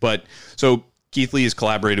 But so Keith Lee has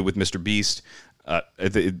collaborated with Mr. Beast.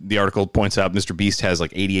 The article points out Mr. Beast has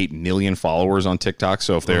like 88 million followers on TikTok.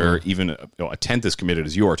 So if they're even a tenth as committed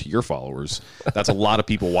as you are to your followers, that's a lot of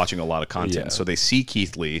people watching a lot of content. Yeah. So they see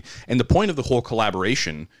Keith Lee. And the point of the whole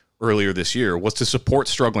collaboration earlier this year was to support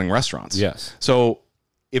struggling restaurants. Yes. So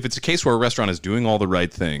if it's a case where a restaurant is doing all the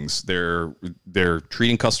right things, they're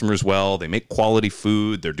treating customers well, they make quality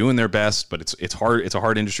food, they're doing their best, but it's hard. It's a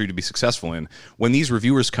hard industry to be successful in. When these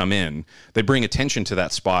reviewers come in, they bring attention to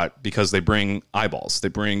that spot because they bring eyeballs, they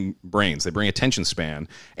bring brains, they bring attention span,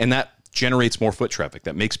 and that generates more foot traffic.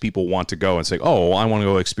 That makes people want to go and say, "Oh, I want to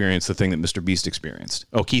go experience the thing that Mr. Beast experienced.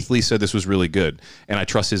 Oh, Keith Lee said this was really good, and I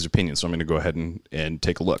trust his opinion, so I'm going to go ahead and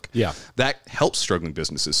take a look." Yeah. That helps struggling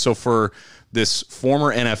businesses. So for this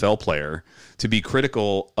former NFL player to be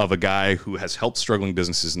critical of a guy who has helped struggling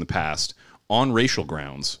businesses in the past on racial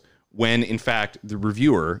grounds, when in fact the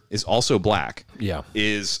reviewer is also black,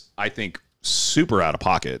 is, I think, super out of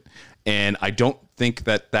pocket. And I don't think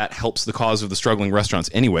that helps the cause of the struggling restaurants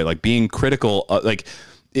anyway. Like being critical,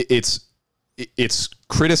 it's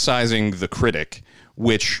criticizing the critic,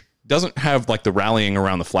 which doesn't have like the rallying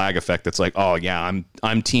around the flag effect. That's like, "Oh yeah,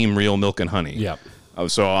 I'm team real milk and honey." Yeah.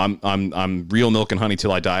 So I'm real milk and honey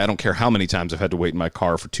till I die. I don't care how many times I've had to wait in my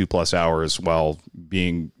car for 2+ hours while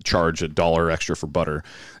being charged $1 extra for butter.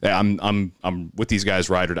 I'm with these guys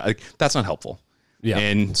ride or die. That's not helpful. Yeah.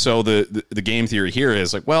 And so the game theory here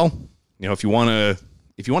is like, well, if you want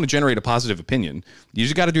to generate a positive opinion, you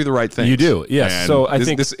just got to do the right thing. You do. Yes. And so I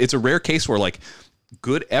think it's a rare case where like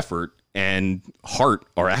good effort and heart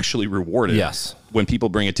are actually rewarded. Yes. When people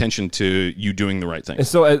bring attention to you doing the right thing. And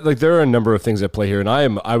so like there are a number of things at play here, and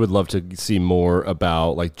I would love to see more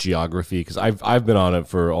about like geography, because I've been on it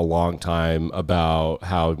for a long time about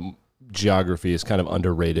how geography is kind of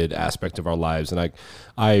underrated aspect of our lives. And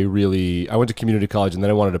I went to community college, and then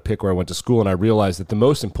I wanted to pick where I went to school, and I realized that the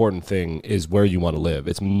most important thing is where you want to live.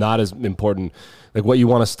 It's not as important, like what you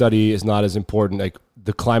want to study is not as important, like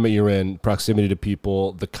the climate you're in, proximity to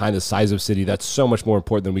people, the kind of size of city, that's so much more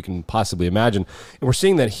important than we can possibly imagine. And we're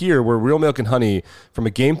seeing that here, where Real Milk and Honey, from a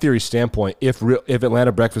game theory standpoint, if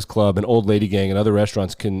Atlanta Breakfast Club and Old Lady Gang and other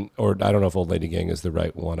restaurants can, or I don't know if Old Lady Gang is the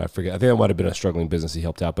right one, I forget. I think that might have been a struggling business he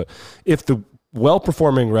helped out. But if the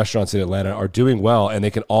well-performing restaurants in Atlanta are doing well and they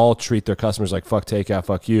can all treat their customers like fuck takeout,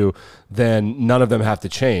 fuck you, then none of them have to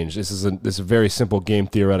change. This is a very simple game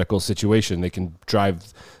theoretical situation. They can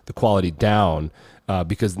drive the quality down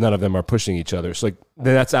because none of them are pushing each other. So like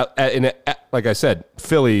that's out like I said,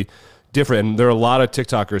 Philly different. And there are a lot of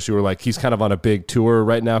TikTokers who are like, he's kind of on a big tour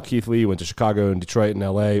right now. Keith Lee went to Chicago and Detroit and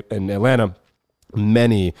LA and Atlanta.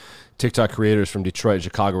 Many TikTok creators from Detroit and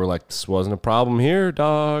Chicago were like, this wasn't a problem here,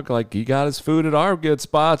 dog. Like, he got his food at our good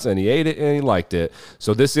spots and he ate it and he liked it.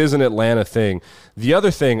 So this is an Atlanta thing. The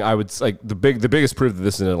other thing I would like, the biggest proof that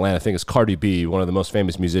this is an Atlanta thing is Cardi B, one of the most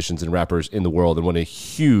famous musicians and rappers in the world, and one a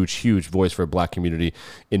huge voice for a black community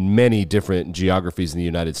in many different geographies in the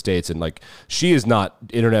United States. And like, she is not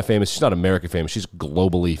internet famous. She's not American famous. She's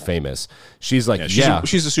globally famous. She's like, she's a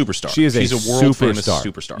superstar. She's a world famous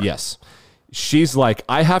superstar. Yes. She's like,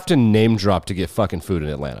 I have to name drop to get fucking food in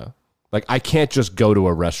Atlanta. Like, I can't just go to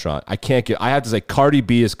a restaurant. I have to say, Cardi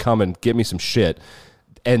B is coming, get me some shit.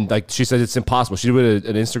 And like, she says it's impossible. She did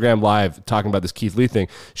an Instagram live talking about this Keith Lee thing.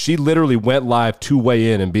 She literally went live to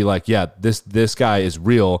weigh in and be like, yeah, this guy is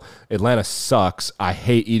real. Atlanta sucks. I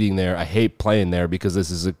hate eating there. I hate playing there because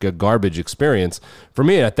this is a garbage experience for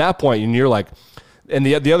me. And at that point, and you're like, and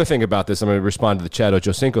the other thing about this, I'm going to respond to the Chad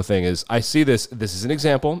Ochocinco thing, is I see this is an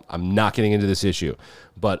example. I'm not getting into this issue.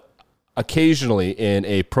 But occasionally in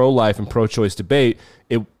a pro-life and pro-choice debate,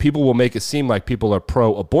 people will make it seem like people are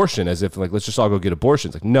pro-abortion, as if, like, let's just all go get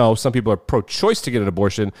abortions. Like, no, some people are pro-choice to get an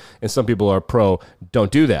abortion, and some people are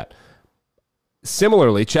pro-don't do that.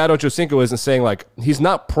 Similarly, Chad Ochocinco isn't saying, like, he's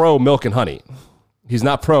not pro-milk and honey. He's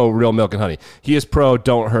not pro real milk and honey. He is pro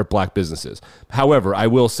don't hurt black businesses. However, I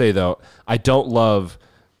will say, though, I don't love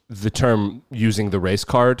the term using the race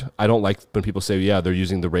card. I don't like when people say, yeah, they're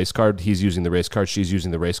using the race card. He's using the race card. She's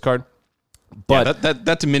using the race card. But yeah,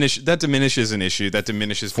 that diminishes an issue. That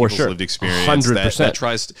diminishes for people's sure. lived experience. 100%. That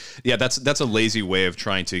tries to, that's a lazy way of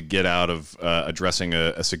trying to get out of addressing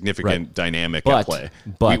a significant dynamic at play.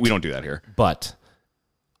 But we don't do that here. But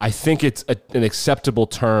I think it's an acceptable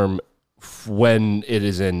term when it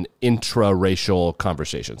is an intra-racial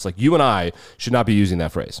conversation. It's like, you and I should not be using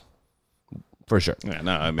that phrase, for sure. Yeah,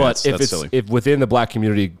 no, I mean, but that's silly. If within the black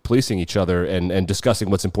community policing each other and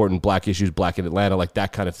discussing what's important, black issues, black in Atlanta, like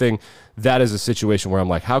that kind of thing, that is a situation where I'm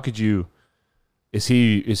like, how could you? Is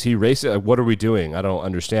he racist? Like, what are we doing? I don't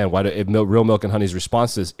understand. Why Real Milk and Honey's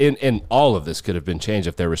responses in all of this could have been changed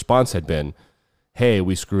if their response had been, hey,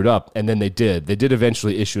 we screwed up. And then they did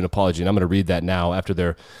eventually issue an apology. And I'm going to read that now after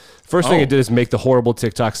their first thing it did is make the horrible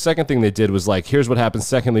TikTok. Second thing they did was like, here's what happened.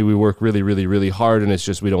 Secondly, we work really, really, really hard, and it's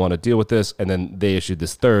just we don't want to deal with this. And then they issued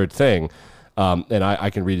this third thing. And I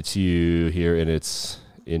can read it to you here in its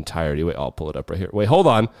entirety. Wait, I'll pull it up right here. Wait, hold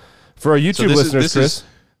on. For our YouTube listeners, Chris.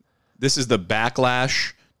 This is the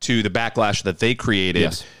backlash to the backlash that they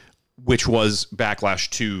created, which was backlash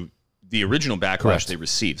to the original backlash they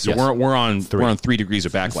received. So we're on 3 degrees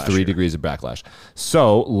of backlash. 3 degrees of backlash.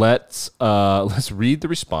 So let's read the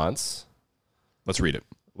response. Let's read it.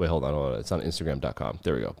 Wait, hold on. It's on Instagram.com.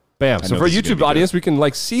 There we go. Bam. So for our YouTube audience, we can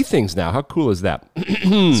like see things now. How cool is that?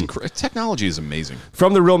 Technology is amazing.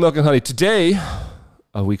 From the Real Milk and Honey today,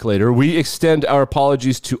 a week later, we extend our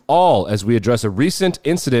apologies to all as we address a recent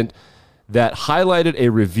incident that highlighted a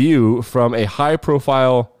review from a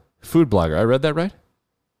high-profile food blogger. I read that right?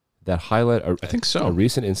 I think so. A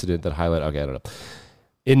recent incident that highlighted. Okay, I don't know.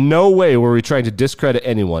 In no way were we trying to discredit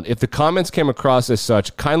anyone. If the comments came across as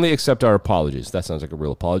such, kindly accept our apologies. That sounds like a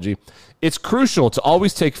real apology. It's crucial to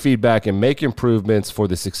always take feedback and make improvements for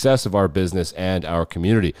the success of our business and our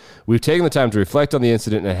community. We've taken the time to reflect on the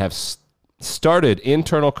incident and have started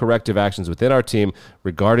internal corrective actions within our team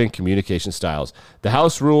regarding communication styles. The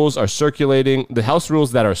house rules that are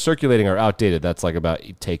circulating are outdated. That's like about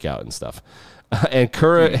takeout and stuff. And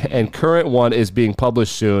current one is being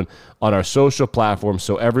published soon on our social platforms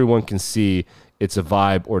so everyone can see it's a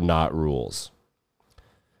vibe or not rules.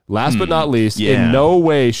 Last but not least, in no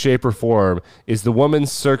way, shape, or form is the woman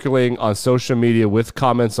circulating on social media with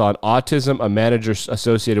comments on autism a manager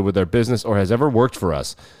associated with our business or has ever worked for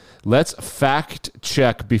us. Let's fact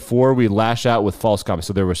check before we lash out with false comments.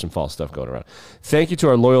 So there was some false stuff going around. Thank you to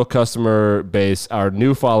our loyal customer base, our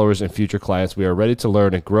new followers, and future clients. We are ready to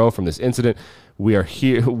learn and grow from this incident. We are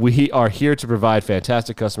here to provide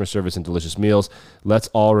fantastic customer service and delicious meals. Let's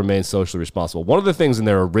all remain socially responsible. One of the things in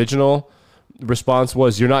their original response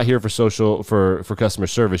was, you're not here for customer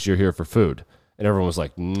service, you're here for food. And everyone was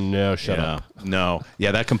like, no, shut up. No.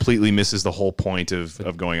 Yeah, that completely misses the whole point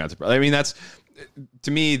of going out to... I mean, that's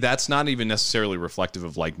to me, that's not even necessarily reflective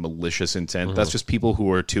of like malicious intent. That's just people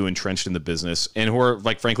who are too entrenched in the business and who are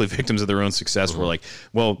like, frankly, victims of their own success. Who are like,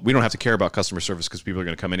 well, we don't have to care about customer service because people are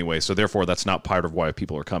going to come anyway. So therefore, that's not part of why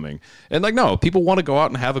people are coming. And like, no, people want to go out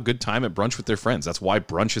and have a good time at brunch with their friends. That's why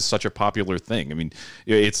brunch is such a popular thing. I mean,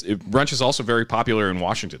 brunch is also very popular in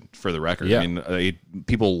Washington, for the record. Yeah. I mean,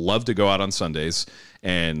 people love to go out on Sundays.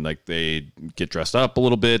 And like they get dressed up a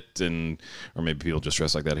little bit, or maybe people just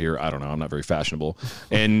dress like that here. I don't know. I'm not very fashionable.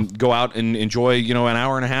 And go out and enjoy, an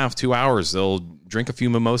hour and a half, 2 hours. They'll drink a few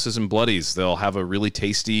mimosas and bloodies. They'll have a really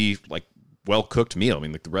tasty, like well cooked meal. I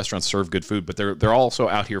mean, like the restaurants serve good food, but they're also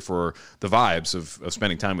out here for the vibes of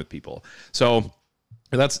spending time with people. So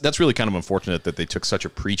that's really kind of unfortunate that they took such a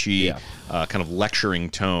preachy, kind of lecturing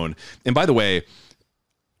tone. And by the way,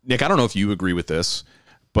 Nick, I don't know if you agree with this,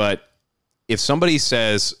 but if somebody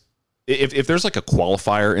says, if there's like a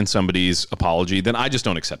qualifier in somebody's apology, then I just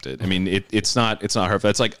don't accept it. I mean, it's not hurtful.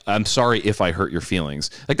 It's like, I'm sorry if I hurt your feelings.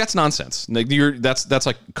 Like, that's nonsense. Like, that's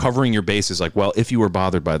like covering your bases. Like, well, if you were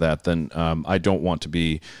bothered by that, then I don't want to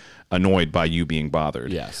be annoyed by you being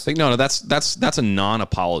bothered. Yes. Like, no, that's a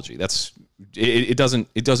non-apology. It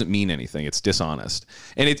doesn't mean anything. It's dishonest.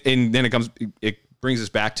 And then it brings us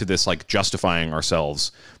back to this like justifying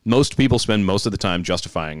ourselves. Most people spend most of the time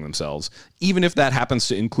justifying themselves, even if that happens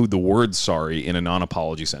to include the word sorry in a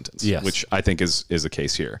non-apology sentence, which I think is the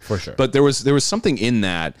case here. For sure. But there was something in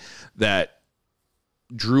that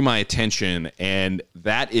drew my attention, and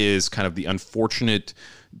that is kind of the unfortunate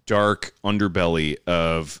dark underbelly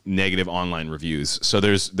of negative online reviews. So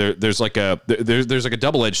there's like a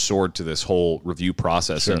double-edged sword to this whole review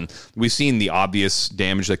process. Sure. And we've seen the obvious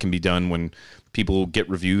damage that can be done when people get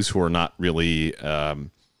reviews who are not really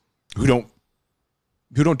who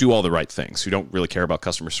don't do all the right things, who don't really care about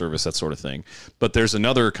customer service, that sort of thing. But there's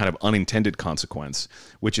another kind of unintended consequence,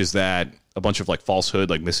 which is that a bunch of like falsehood,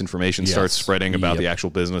 like misinformation starts spreading about the actual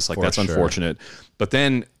business. Like, that's unfortunate. But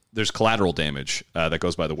then there's collateral damage that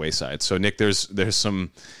goes by the wayside. So Nick, there's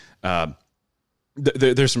some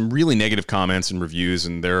there's some really negative comments and reviews,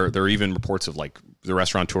 and there are even reports of like the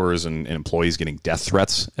restaurateurs and employees getting death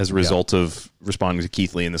threats as a result of responding to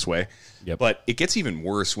Keith Lee in this way. Yep. But it gets even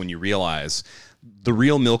worse when you realize the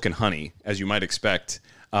real Milk and Honey, as you might expect.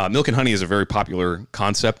 Milk and honey is a very popular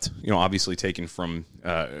concept, obviously taken from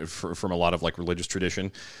a lot of like religious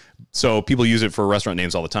tradition. So people use it for restaurant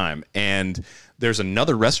names all the time. And there's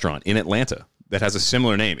another restaurant in Atlanta that has a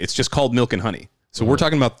similar name. It's just called Milk and Honey. So we're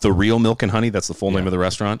talking about the real Milk and Honey. That's the full name of the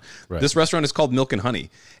restaurant. Right. This restaurant is called Milk and Honey.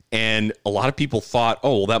 And a lot of people thought,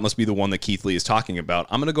 oh, well, that must be the one that Keith Lee is talking about.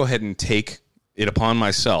 I'm going to go ahead and take it upon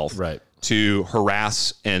myself to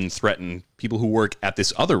harass and threaten people who work at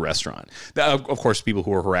this other restaurant. Of course, people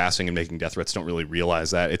who are harassing and making death threats don't really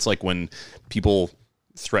realize that. It's like when people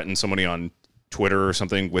threaten somebody on Twitter or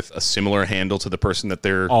something with a similar handle to the person that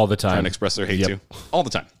they're all the time trying to express their hate to. All the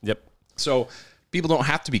time. Yep. So people don't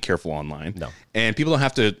have to be careful online. No. And people don't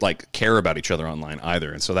have to like care about each other online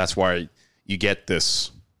either. And so that's why you get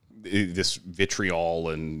this vitriol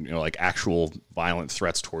and like actual violent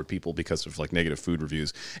threats toward people because of like negative food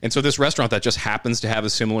reviews. And so this restaurant that just happens to have a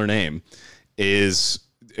similar name he's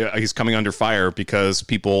coming under fire because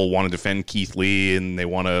people want to defend Keith Lee and they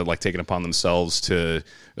want to like take it upon themselves to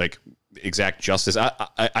like exact justice.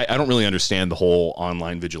 I don't really understand the whole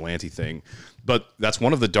online vigilante thing, but that's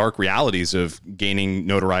one of the dark realities of gaining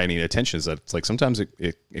notoriety and attention, is that it's like sometimes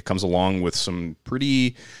it comes along with some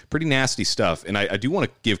pretty nasty stuff. And I do want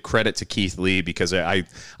to give credit to Keith Lee, because I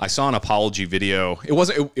saw an apology video. It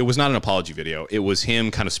was not an apology video. It was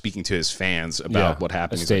him kind of speaking to his fans about what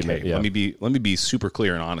happened. He's like, hey, let me be super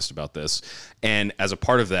clear and honest about this. And as a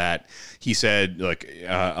part of that, he said, like,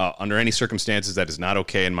 under any circumstances, that is not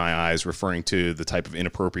okay in my eyes, referring to the type of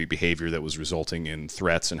inappropriate behavior that was resulting in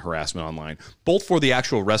threats and harassment online, both for the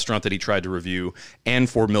actual restaurant that he tried to review and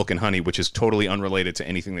for Milk and Honey, which is totally unrelated to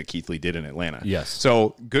anything that Keith Lee did in Atlanta. Yes.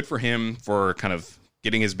 So good for him for kind of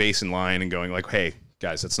getting his base in line and going like, hey,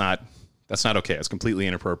 guys, that's not okay. It's completely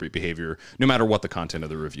inappropriate behavior, no matter what the content of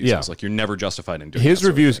the review is. Like, you're never justified in doing his that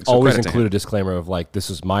reviews sort of thing. So always include a disclaimer of like, this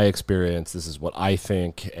is my experience, this is what I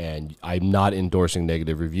think, and I'm not endorsing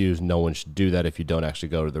negative reviews. No one should do that if you don't actually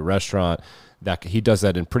go to the restaurant. That he does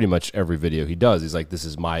that in pretty much every video he does. He's like,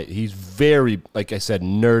 he's very, like I said,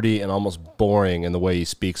 nerdy and almost boring in the way he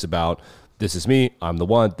speaks about, this is me, I'm the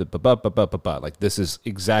one, like, this is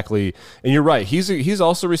exactly, and you're right. He's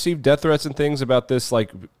also received death threats and things about this,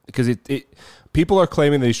 like, because people are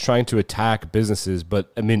claiming that he's trying to attack businesses,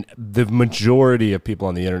 but I mean, the majority of people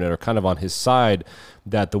on the internet are kind of on his side,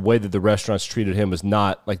 that the way that the restaurants treated him was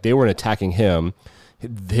not, like, they weren't attacking him.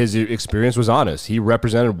 his experience was honest. He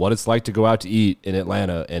represented what it's like to go out to eat in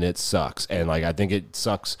Atlanta, and it sucks. And like, I think it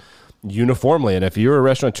sucks uniformly. And if you're a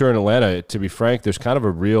restaurateur in Atlanta, to be frank, there's kind of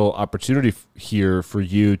a real opportunity here for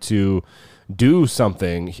you to do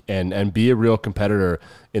something and be a real competitor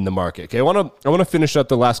in the market. Okay, I want to finish up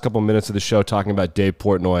the last couple minutes of the show talking about Dave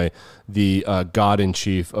Portnoy, the god in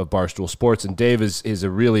chief of Barstool Sports. And Dave is a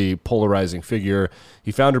really polarizing figure.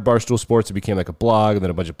 He founded Barstool Sports. It became like a blog and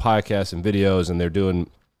then a bunch of podcasts and videos, and they're doing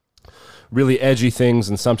really edgy things,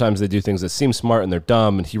 and sometimes they do things that seem smart and they're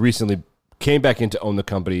dumb. And he recently came back in to own the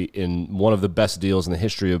company in one of the best deals in the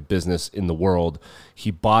history of business in the world. He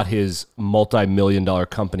bought his multi-million-dollar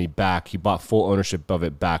company back. He bought full ownership of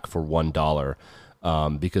it back for $1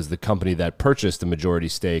 because the company that purchased the majority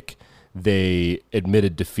stake, they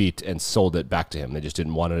admitted defeat and sold it back to him. They just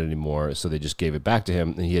didn't want it anymore, so they just gave it back to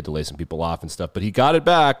him, and he had to lay some people off and stuff. But he got it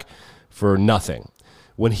back for nothing.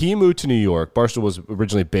 When he moved to New York, Barstool was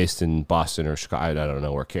originally based in Boston or Chicago, I don't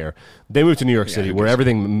know, or care. They moved to New York City, where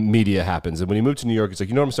everything media happens. And when he moved to New York, he's like,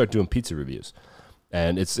 you know what, I'm going to start doing pizza reviews.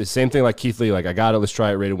 And it's the same thing like Keith Lee, like, I got it, let's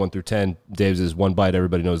try it, rated 1 through 10. Dave's is 1 bite,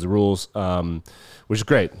 everybody knows the rules, which is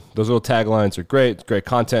great. Those little taglines are great, it's great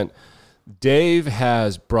content. Dave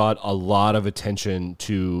has brought a lot of attention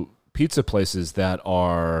to pizza places that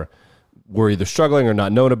were either struggling or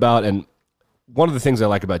not known about. And one of the things I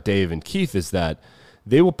like about Dave and Keith is that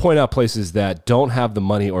they will point out places that don't have the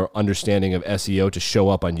money or understanding of SEO to show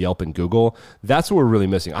up on Yelp and Google. That's what we're really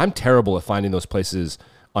missing. I'm terrible at finding those places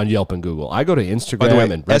on Yelp and Google. I go to Instagram By the way,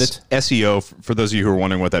 and Reddit. SEO, for those of you who are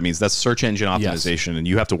wondering what that means, that's search engine optimization, and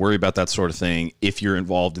you have to worry about that sort of thing if you're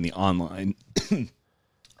involved in the online.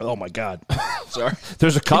 Oh my God! Sorry.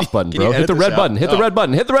 There's a cough button, bro. Hit the red button. Hit the red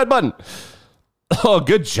button. Hit the red button. Oh,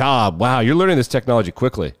 good job! Wow, you're learning this technology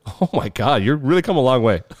quickly. Oh my God, you're really come a long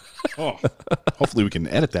way. Oh, hopefully we can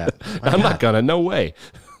edit that. I'm not gonna. No way.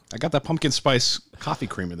 I got that pumpkin spice coffee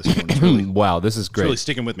creamer this morning. Really, wow, this is great. It's really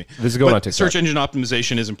sticking with me. This is going on TikTok. Search engine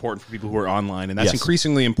optimization is important for people who are online, and that's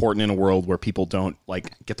increasingly important in a world where people don't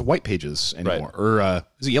get the white pages anymore. Right. Or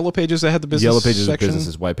is it Yellow Pages that had the business Yellow Pages section?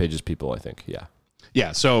 Businesses, White Pages people, I think. Yeah.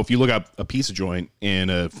 Yeah, so if you look up a pizza joint in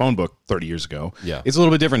a phone book 30 years ago, yeah, it's a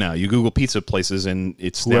little bit different now. You Google pizza places, and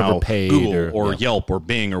it's whoever now paid Google or Yelp or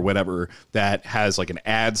Bing or whatever that has like an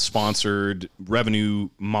ad-sponsored revenue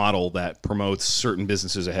model that promotes certain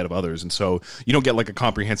businesses ahead of others. And so you don't get like a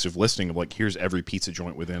comprehensive listing of like, here's every pizza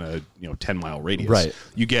joint within a 10-mile radius. Right.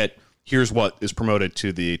 You get, here's what is promoted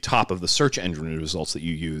to the top of the search engine results that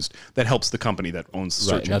you used that helps the company that owns the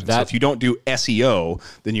search engine. So if you don't do SEO,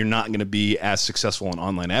 then you're not going to be as successful in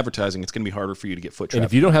online advertising. It's going to be harder for you to get foot traffic. And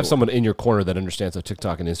if you don't have someone in your corner that understands how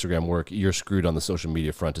TikTok and Instagram work, you're screwed on the social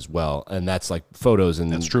media front as well. And that's like photos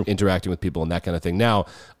and interacting with people and that kind of thing. Now,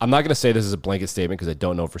 I'm not going to say this is a blanket statement because I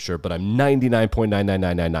don't know for sure, but I'm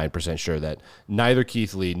 99.99999% sure that neither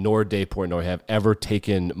Keith Lee nor Dave Portnoy have ever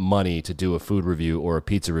taken money to do a food review or a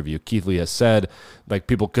pizza review. Keith Lee has said, like,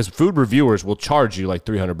 people, because food reviewers will charge you like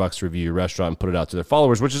 $300 to review your restaurant and put it out to their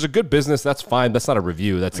followers, which is a good business. That's fine. That's not a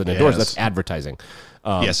review. That's an endorsement. That's advertising.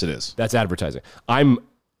 Yes, it is. That's advertising. I'm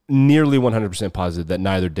nearly 100% positive that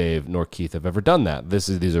neither Dave nor Keith have ever done that.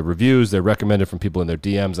 These are reviews. They're recommended from people in their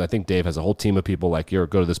DMs. I think Dave has a whole team of people like, go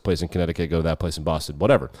to this place in Connecticut, go to that place in Boston,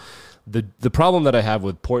 whatever. The problem that I have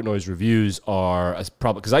with Portnoy's reviews are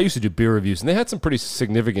because I used to do beer reviews, and they had some pretty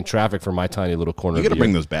significant traffic for my tiny little corner. You got to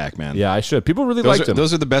bring those back, man. Yeah, I should. People really liked them.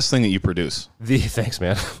 Those are the best thing that you produce. Thanks,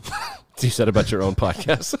 man. You said about your own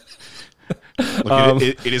podcast. Look,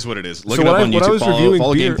 it is what it is. Look it up on YouTube.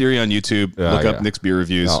 Follow Game Theory on YouTube. Look up Nick's beer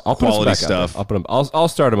reviews. I'll quality stuff. I'll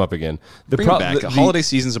start them up again. Bring them back. Holiday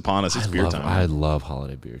season's upon us. It's beer time. I love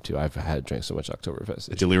holiday beer too. I've had drank so much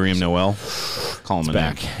Oktoberfest. Delirium Noel. Call him it's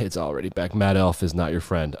back. Name. It's already back. Mad Elf is not your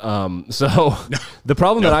friend. So the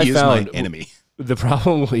problem that I found. He is my enemy. The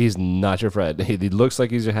problem, he's not your friend. He looks like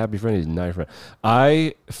he's your happy friend. He's not your friend.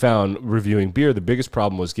 I found reviewing beer, the biggest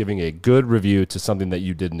problem was giving a good review to something that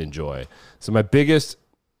you didn't enjoy. So my biggest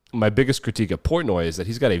critique of Portnoy is that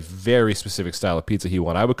he's got a very specific style of pizza he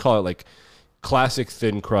wants. I would call it like classic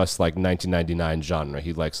thin crust, like 1999 genre.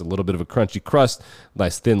 He likes a little bit of a crunchy crust,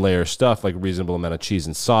 nice thin layer of stuff, like reasonable amount of cheese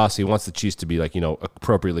and sauce. He wants the cheese to be like,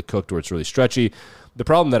 appropriately cooked where it's really stretchy. The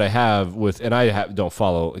problem that I have with, and don't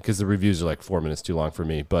follow because the reviews are like 4 minutes too long for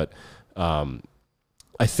me, but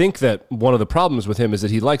I think that one of the problems with him is that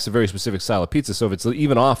he likes a very specific style of pizza. So if it's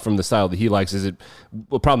even off from the style that he likes, the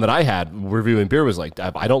problem that I had reviewing beer was like,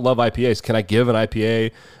 I don't love IPAs. Can I give an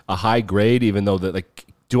IPA a high grade, even though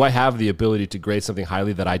do I have the ability to grade something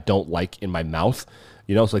highly that I don't like in my mouth?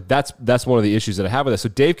 So like that's one of the issues that I have with that. So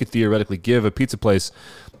Dave could theoretically give a pizza place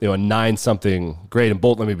a 9 something grade. And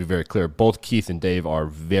both, let me be very clear, both Keith and Dave are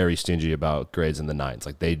very stingy about grades in the 9s.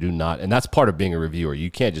 Like they do not, and that's part of being a reviewer. You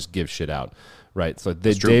can't just give shit out, right? So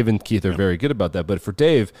Dave and Keith are very good about that. But for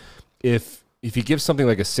Dave, if he gives something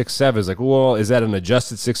like a 6.7, it's like, well, is that an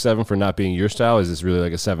adjusted 6.7 for not being your style? Is this really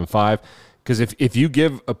like a 7.5? Because if you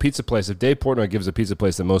give a pizza place, if Dave Portnoy gives a pizza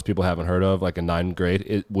place that most people haven't heard of, like a 9 grade,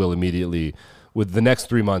 it will immediately, with the next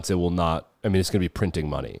 3 months, it will not, I mean, it's going to be printing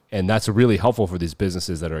money. And that's really helpful for these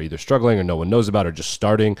businesses that are either struggling or no one knows about or just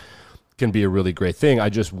starting. Can be a really great thing. I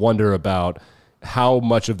just wonder about how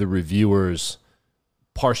much of the reviewer's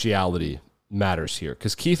partiality matters here.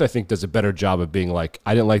 Because Keith, I think, does a better job of being like,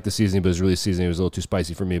 I didn't like the seasoning, but it was really seasoning. It was a little too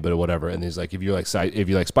spicy for me, but whatever. And he's like, if you like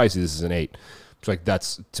spicy, this is an 8. It's like,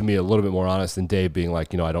 that's, to me, a little bit more honest than Dave being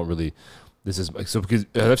like, I don't really, this is, so because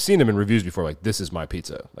I've seen him in reviews before, like, this is my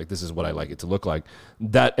pizza. Like, this is what I like it to look like.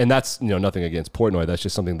 That, and that's, nothing against Portnoy. That's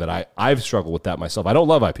just something that I've struggled with that myself. I don't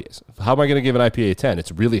love IPAs. How am I going to give an IPA a 10?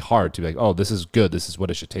 It's really hard to be like, oh, this is good. This is what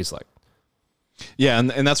it should taste like. Yeah,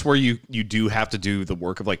 and that's where you do have to do the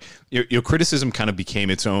work of like, your criticism kind of became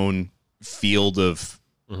its own field of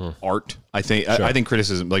art. I think Sure. I think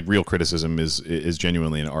criticism, like real criticism, is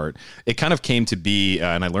genuinely an art. It kind of came to be,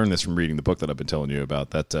 and I learned this from reading the book that I've been telling you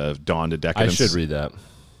about, that Dawn to Decadence. I should read that.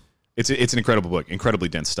 It's an incredible book, incredibly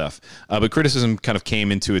dense stuff. But criticism kind of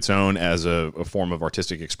came into its own as a form of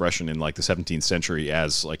artistic expression in like the 17th century,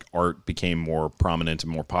 as like art became more prominent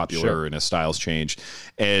and more popular, Sure. and as styles changed.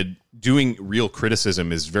 And doing real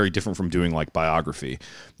criticism is very different from doing like biography.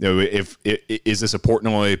 Is this a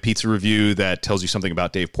Portnoy pizza review that tells you something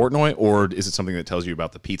about Dave Portnoy, or is it something that tells you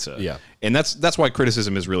about the pizza? Yeah. And that's why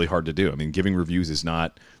criticism is really hard to do. I mean, giving reviews is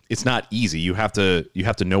not easy. You have to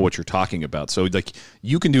know what you're talking about. So like,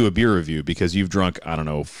 you can do a beer review because you've drunk, I don't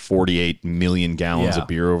know, 48 million gallons of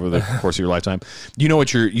beer over the course of your lifetime. You know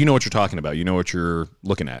what you're talking about. You know what you're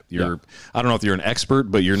looking at. I don't know if you're an expert,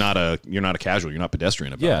 but you're not a casual. You're not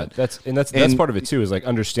pedestrian about it. That's part of it too, is like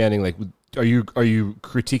understanding, like, are you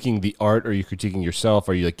critiquing the art? Are you critiquing yourself?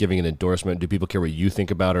 Are you like giving an endorsement? Do people care what you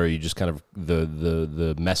think about it, or are you just kind of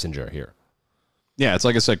the messenger here? Yeah, it's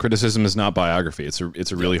like I said, criticism is not biography. It's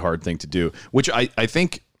a really hard thing to do, which I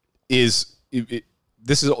think is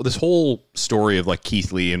this whole story of like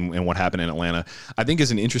Keith Lee and what happened in Atlanta, I think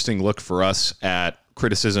is an interesting look for us at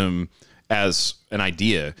criticism as an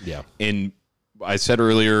idea. Yeah. And I said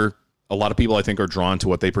earlier, a lot of people, I think, are drawn to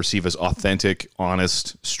what they perceive as authentic,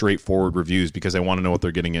 honest, straightforward reviews because they want to know what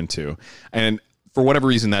they're getting into. And for whatever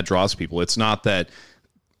reason that draws people, it's not that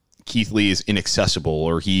Keith Lee is inaccessible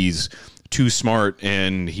or he's too smart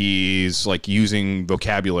and he's like using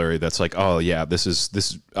vocabulary that's like, oh yeah,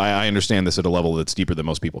 I understand this at a level that's deeper than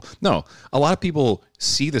most people. No, a lot of people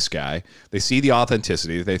see this guy, they see the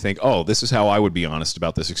authenticity, they think, oh, this is how I would be honest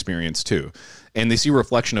about this experience too. And they see a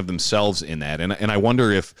reflection of themselves in that. And I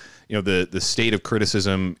wonder if, the state of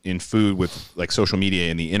criticism in food with like social media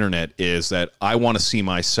and the internet is that I want to see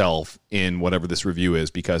myself in whatever this review is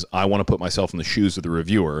because I want to put myself in the shoes of the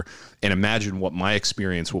reviewer and imagine what my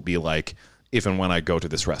experience will be like if and when I go to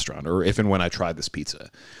this restaurant or if and when I try this pizza.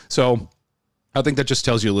 So I think that just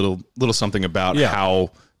tells you a little something about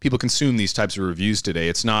how people consume these types of reviews today.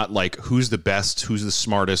 It's not like who's the best, who's the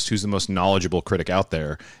smartest, who's the most knowledgeable critic out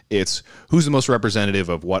there. It's who's the most representative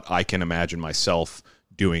of what I can imagine myself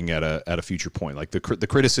doing at a future point. Like the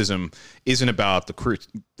criticism isn't about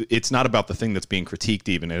it's not about the thing that's being critiqued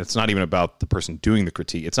even, and it's not even about the person doing the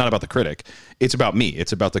critique. It's not about the critic. It's about me.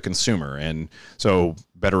 It's about the consumer. And so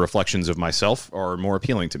better reflections of myself are more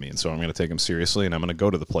appealing to me. And so I'm going to take them seriously, and I'm going to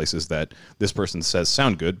go to the places that this person says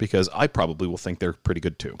sound good because I probably will think they're pretty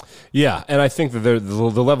good too. Yeah, and I think that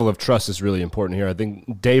the level of trust is really important here. I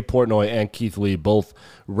think Dave Portnoy and Keith Lee both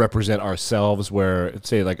represent ourselves, where,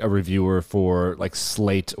 say, like a reviewer for like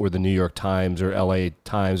Slate or the New York Times or LA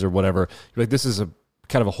Times or whatever, you're like, this is a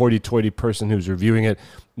kind of a hoity-toity person who's reviewing it.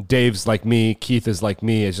 Dave's like me, Keith is like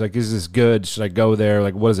me. It's like, is this good? Should I go there?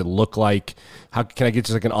 Like, what does it look like? How can I get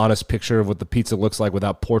just like an honest picture of what the pizza looks like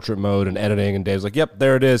without portrait mode and editing? And Dave's like, yep,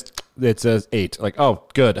 there it is. It says 8. Like, oh,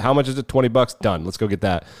 good. How much is it? $20. Done. Let's go get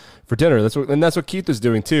that for dinner. That's what Keith is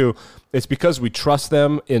doing too. It's because we trust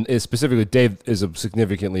them. And specifically, Dave is a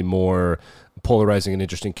significantly more polarizing and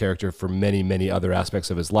interesting character for many, many other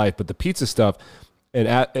aspects of his life. But the pizza stuff,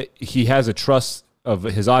 and he has a trust of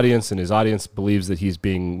his audience, and his audience believes that he's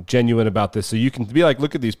being genuine about this. So you can be like,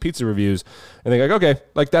 look at these pizza reviews, and they're like, okay,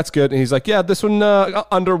 like that's good. And he's like, yeah, this one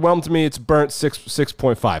underwhelmed me. It's burnt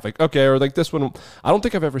 6.5. Like, okay, or like this one. I don't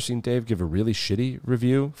think I've ever seen Dave give a really shitty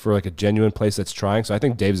review for like a genuine place that's trying. So I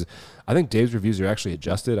think Dave's reviews are actually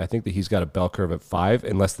adjusted. I think that he's got a bell curve at 5,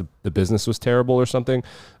 unless the business was terrible or something.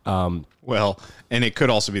 Well, and it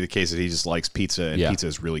could also be the case that he just likes pizza, and pizza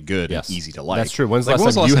is really good and easy to like. That's true. When's the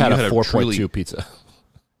last time you had a 4.2 pizza?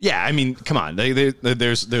 Yeah, I mean, come on.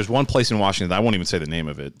 There's one place in Washington, I won't even say the name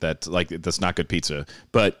of it, that's not good pizza,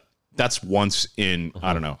 but that's once in,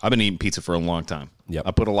 I don't know. I've been eating pizza for a long time. Yep.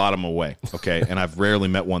 I put a lot of them away, okay? And I've rarely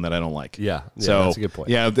met one that I don't like. Yeah, so that's a good point.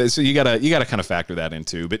 Yeah, so you gotta kind of factor that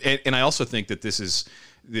into. But and I also think that this is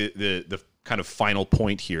the kind of final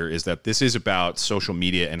point here is that this is about social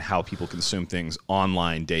media and how people consume things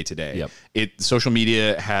online day to day. Yep. Social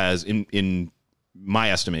media has, in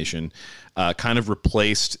my estimation, kind of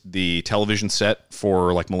replaced the television set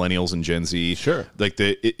for like millennials and Gen Z. Sure. Like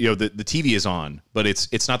the TV is on, but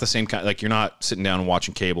it's not the same kind. Like you're not sitting down and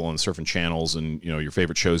watching cable and surfing channels and your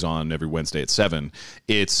favorite show's on every Wednesday at 7.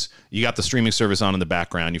 It's you got the streaming service on in the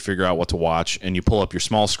background. You figure out what to watch and you pull up your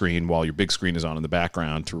small screen while your big screen is on in the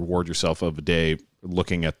background to reward yourself of a day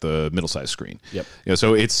looking at the middle-sized screen. Yep.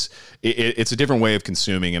 So it's a different way of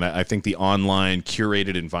consuming, and I think the online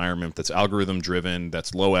curated environment that's algorithm-driven,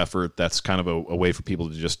 that's low effort, that's kind of a way for people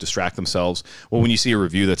to just distract themselves. Well, when you see a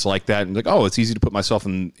review that's like that, and like, oh, it's easy to put myself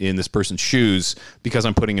in this person's shoes because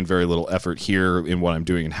I'm putting in very little effort here in what I'm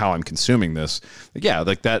doing and how I'm consuming this. Yeah,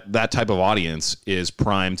 like that type of audience is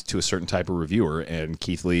primed to a certain type of reviewer, and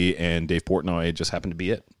Keith Lee and Dave Portnoy just happen to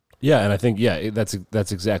be it. Yeah, and I think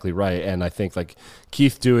that's exactly right. And I think like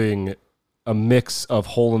Keith doing a mix of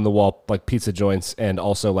hole in the wall like pizza joints and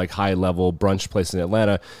also like high level brunch place in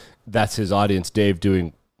Atlanta, that's his audience. Dave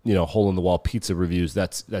doing hole in the wall pizza reviews,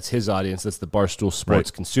 that's his audience. That's the Barstool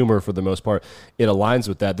Sports consumer for the most part. It aligns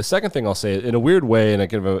with that. The second thing I'll say, in a weird way, in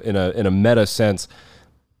a meta sense,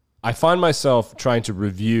 I find myself trying to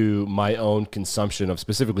review my own consumption of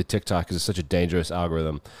specifically TikTok because it's such a dangerous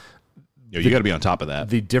algorithm. You got to be on top of that.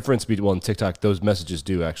 The difference between in TikTok, those messages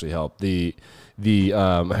do actually help. The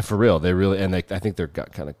for real, they really, and I think they're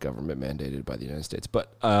kind of government mandated by the United States.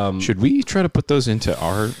 But should we try to put those into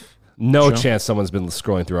our? No show? Chance someone's been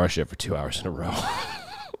scrolling through our shit for 2 hours in a row.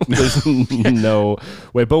 There's no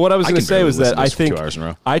way. But what I was going to say was that I think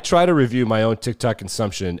I try to review my own TikTok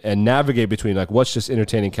consumption and navigate between like what's just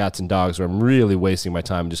entertaining cats and dogs, where I'm really wasting my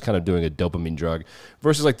time just kind of doing a dopamine drug,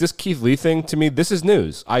 versus like this Keith Lee thing. To me, this is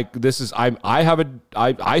news. I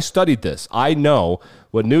studied this. I know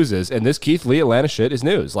what news is, and this Keith Lee Atlanta shit is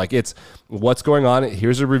news. Like, it's what's going on.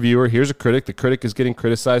 Here's a reviewer, here's a critic. The critic is getting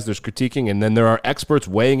criticized, there's critiquing, and then there are experts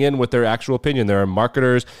weighing in with their actual opinion. There are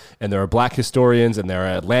marketers, and there are black historians, and there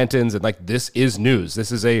are Atlantans, and like, this is news.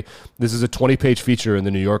 This is a 20-page feature in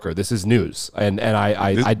the New Yorker. This is news, and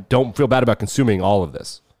I don't feel bad about consuming all of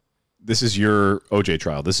this. This is your OJ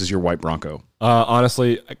trial. This is your white Bronco.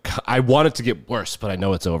 Honestly, I want it to get worse, but I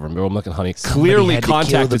know it's over. I'm looking, honey. Clearly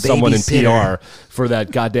contacted someone in PR for that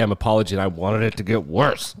goddamn apology, and I wanted it to get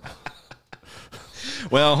worse.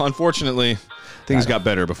 Well, unfortunately, things got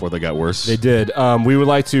better before they got worse. They did. We would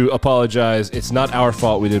like to apologize. It's not our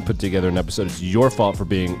fault we didn't put together an episode. It's your fault for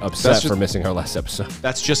being upset for missing our last episode.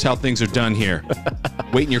 That's just how things are done here.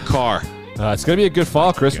 Wait in your car. It's going to be a good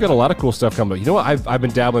fall, Chris. We've got a lot of cool stuff coming. You know what? I've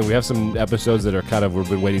been dabbling. We have some episodes that are we've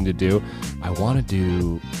been waiting to do.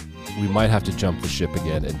 We might have to jump the ship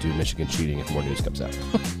again and do Michigan cheating if more news comes out.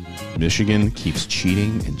 Michigan keeps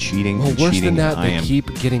cheating and cheating and cheating. Worse than that, they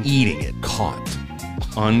keep getting eating it. Caught.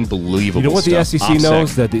 Unbelievable. You know what stuff. the SEC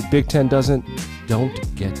knows that the Big Ten doesn't? Don't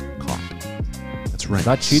get caught. That's right. It's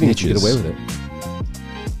not cheating if you get away with it.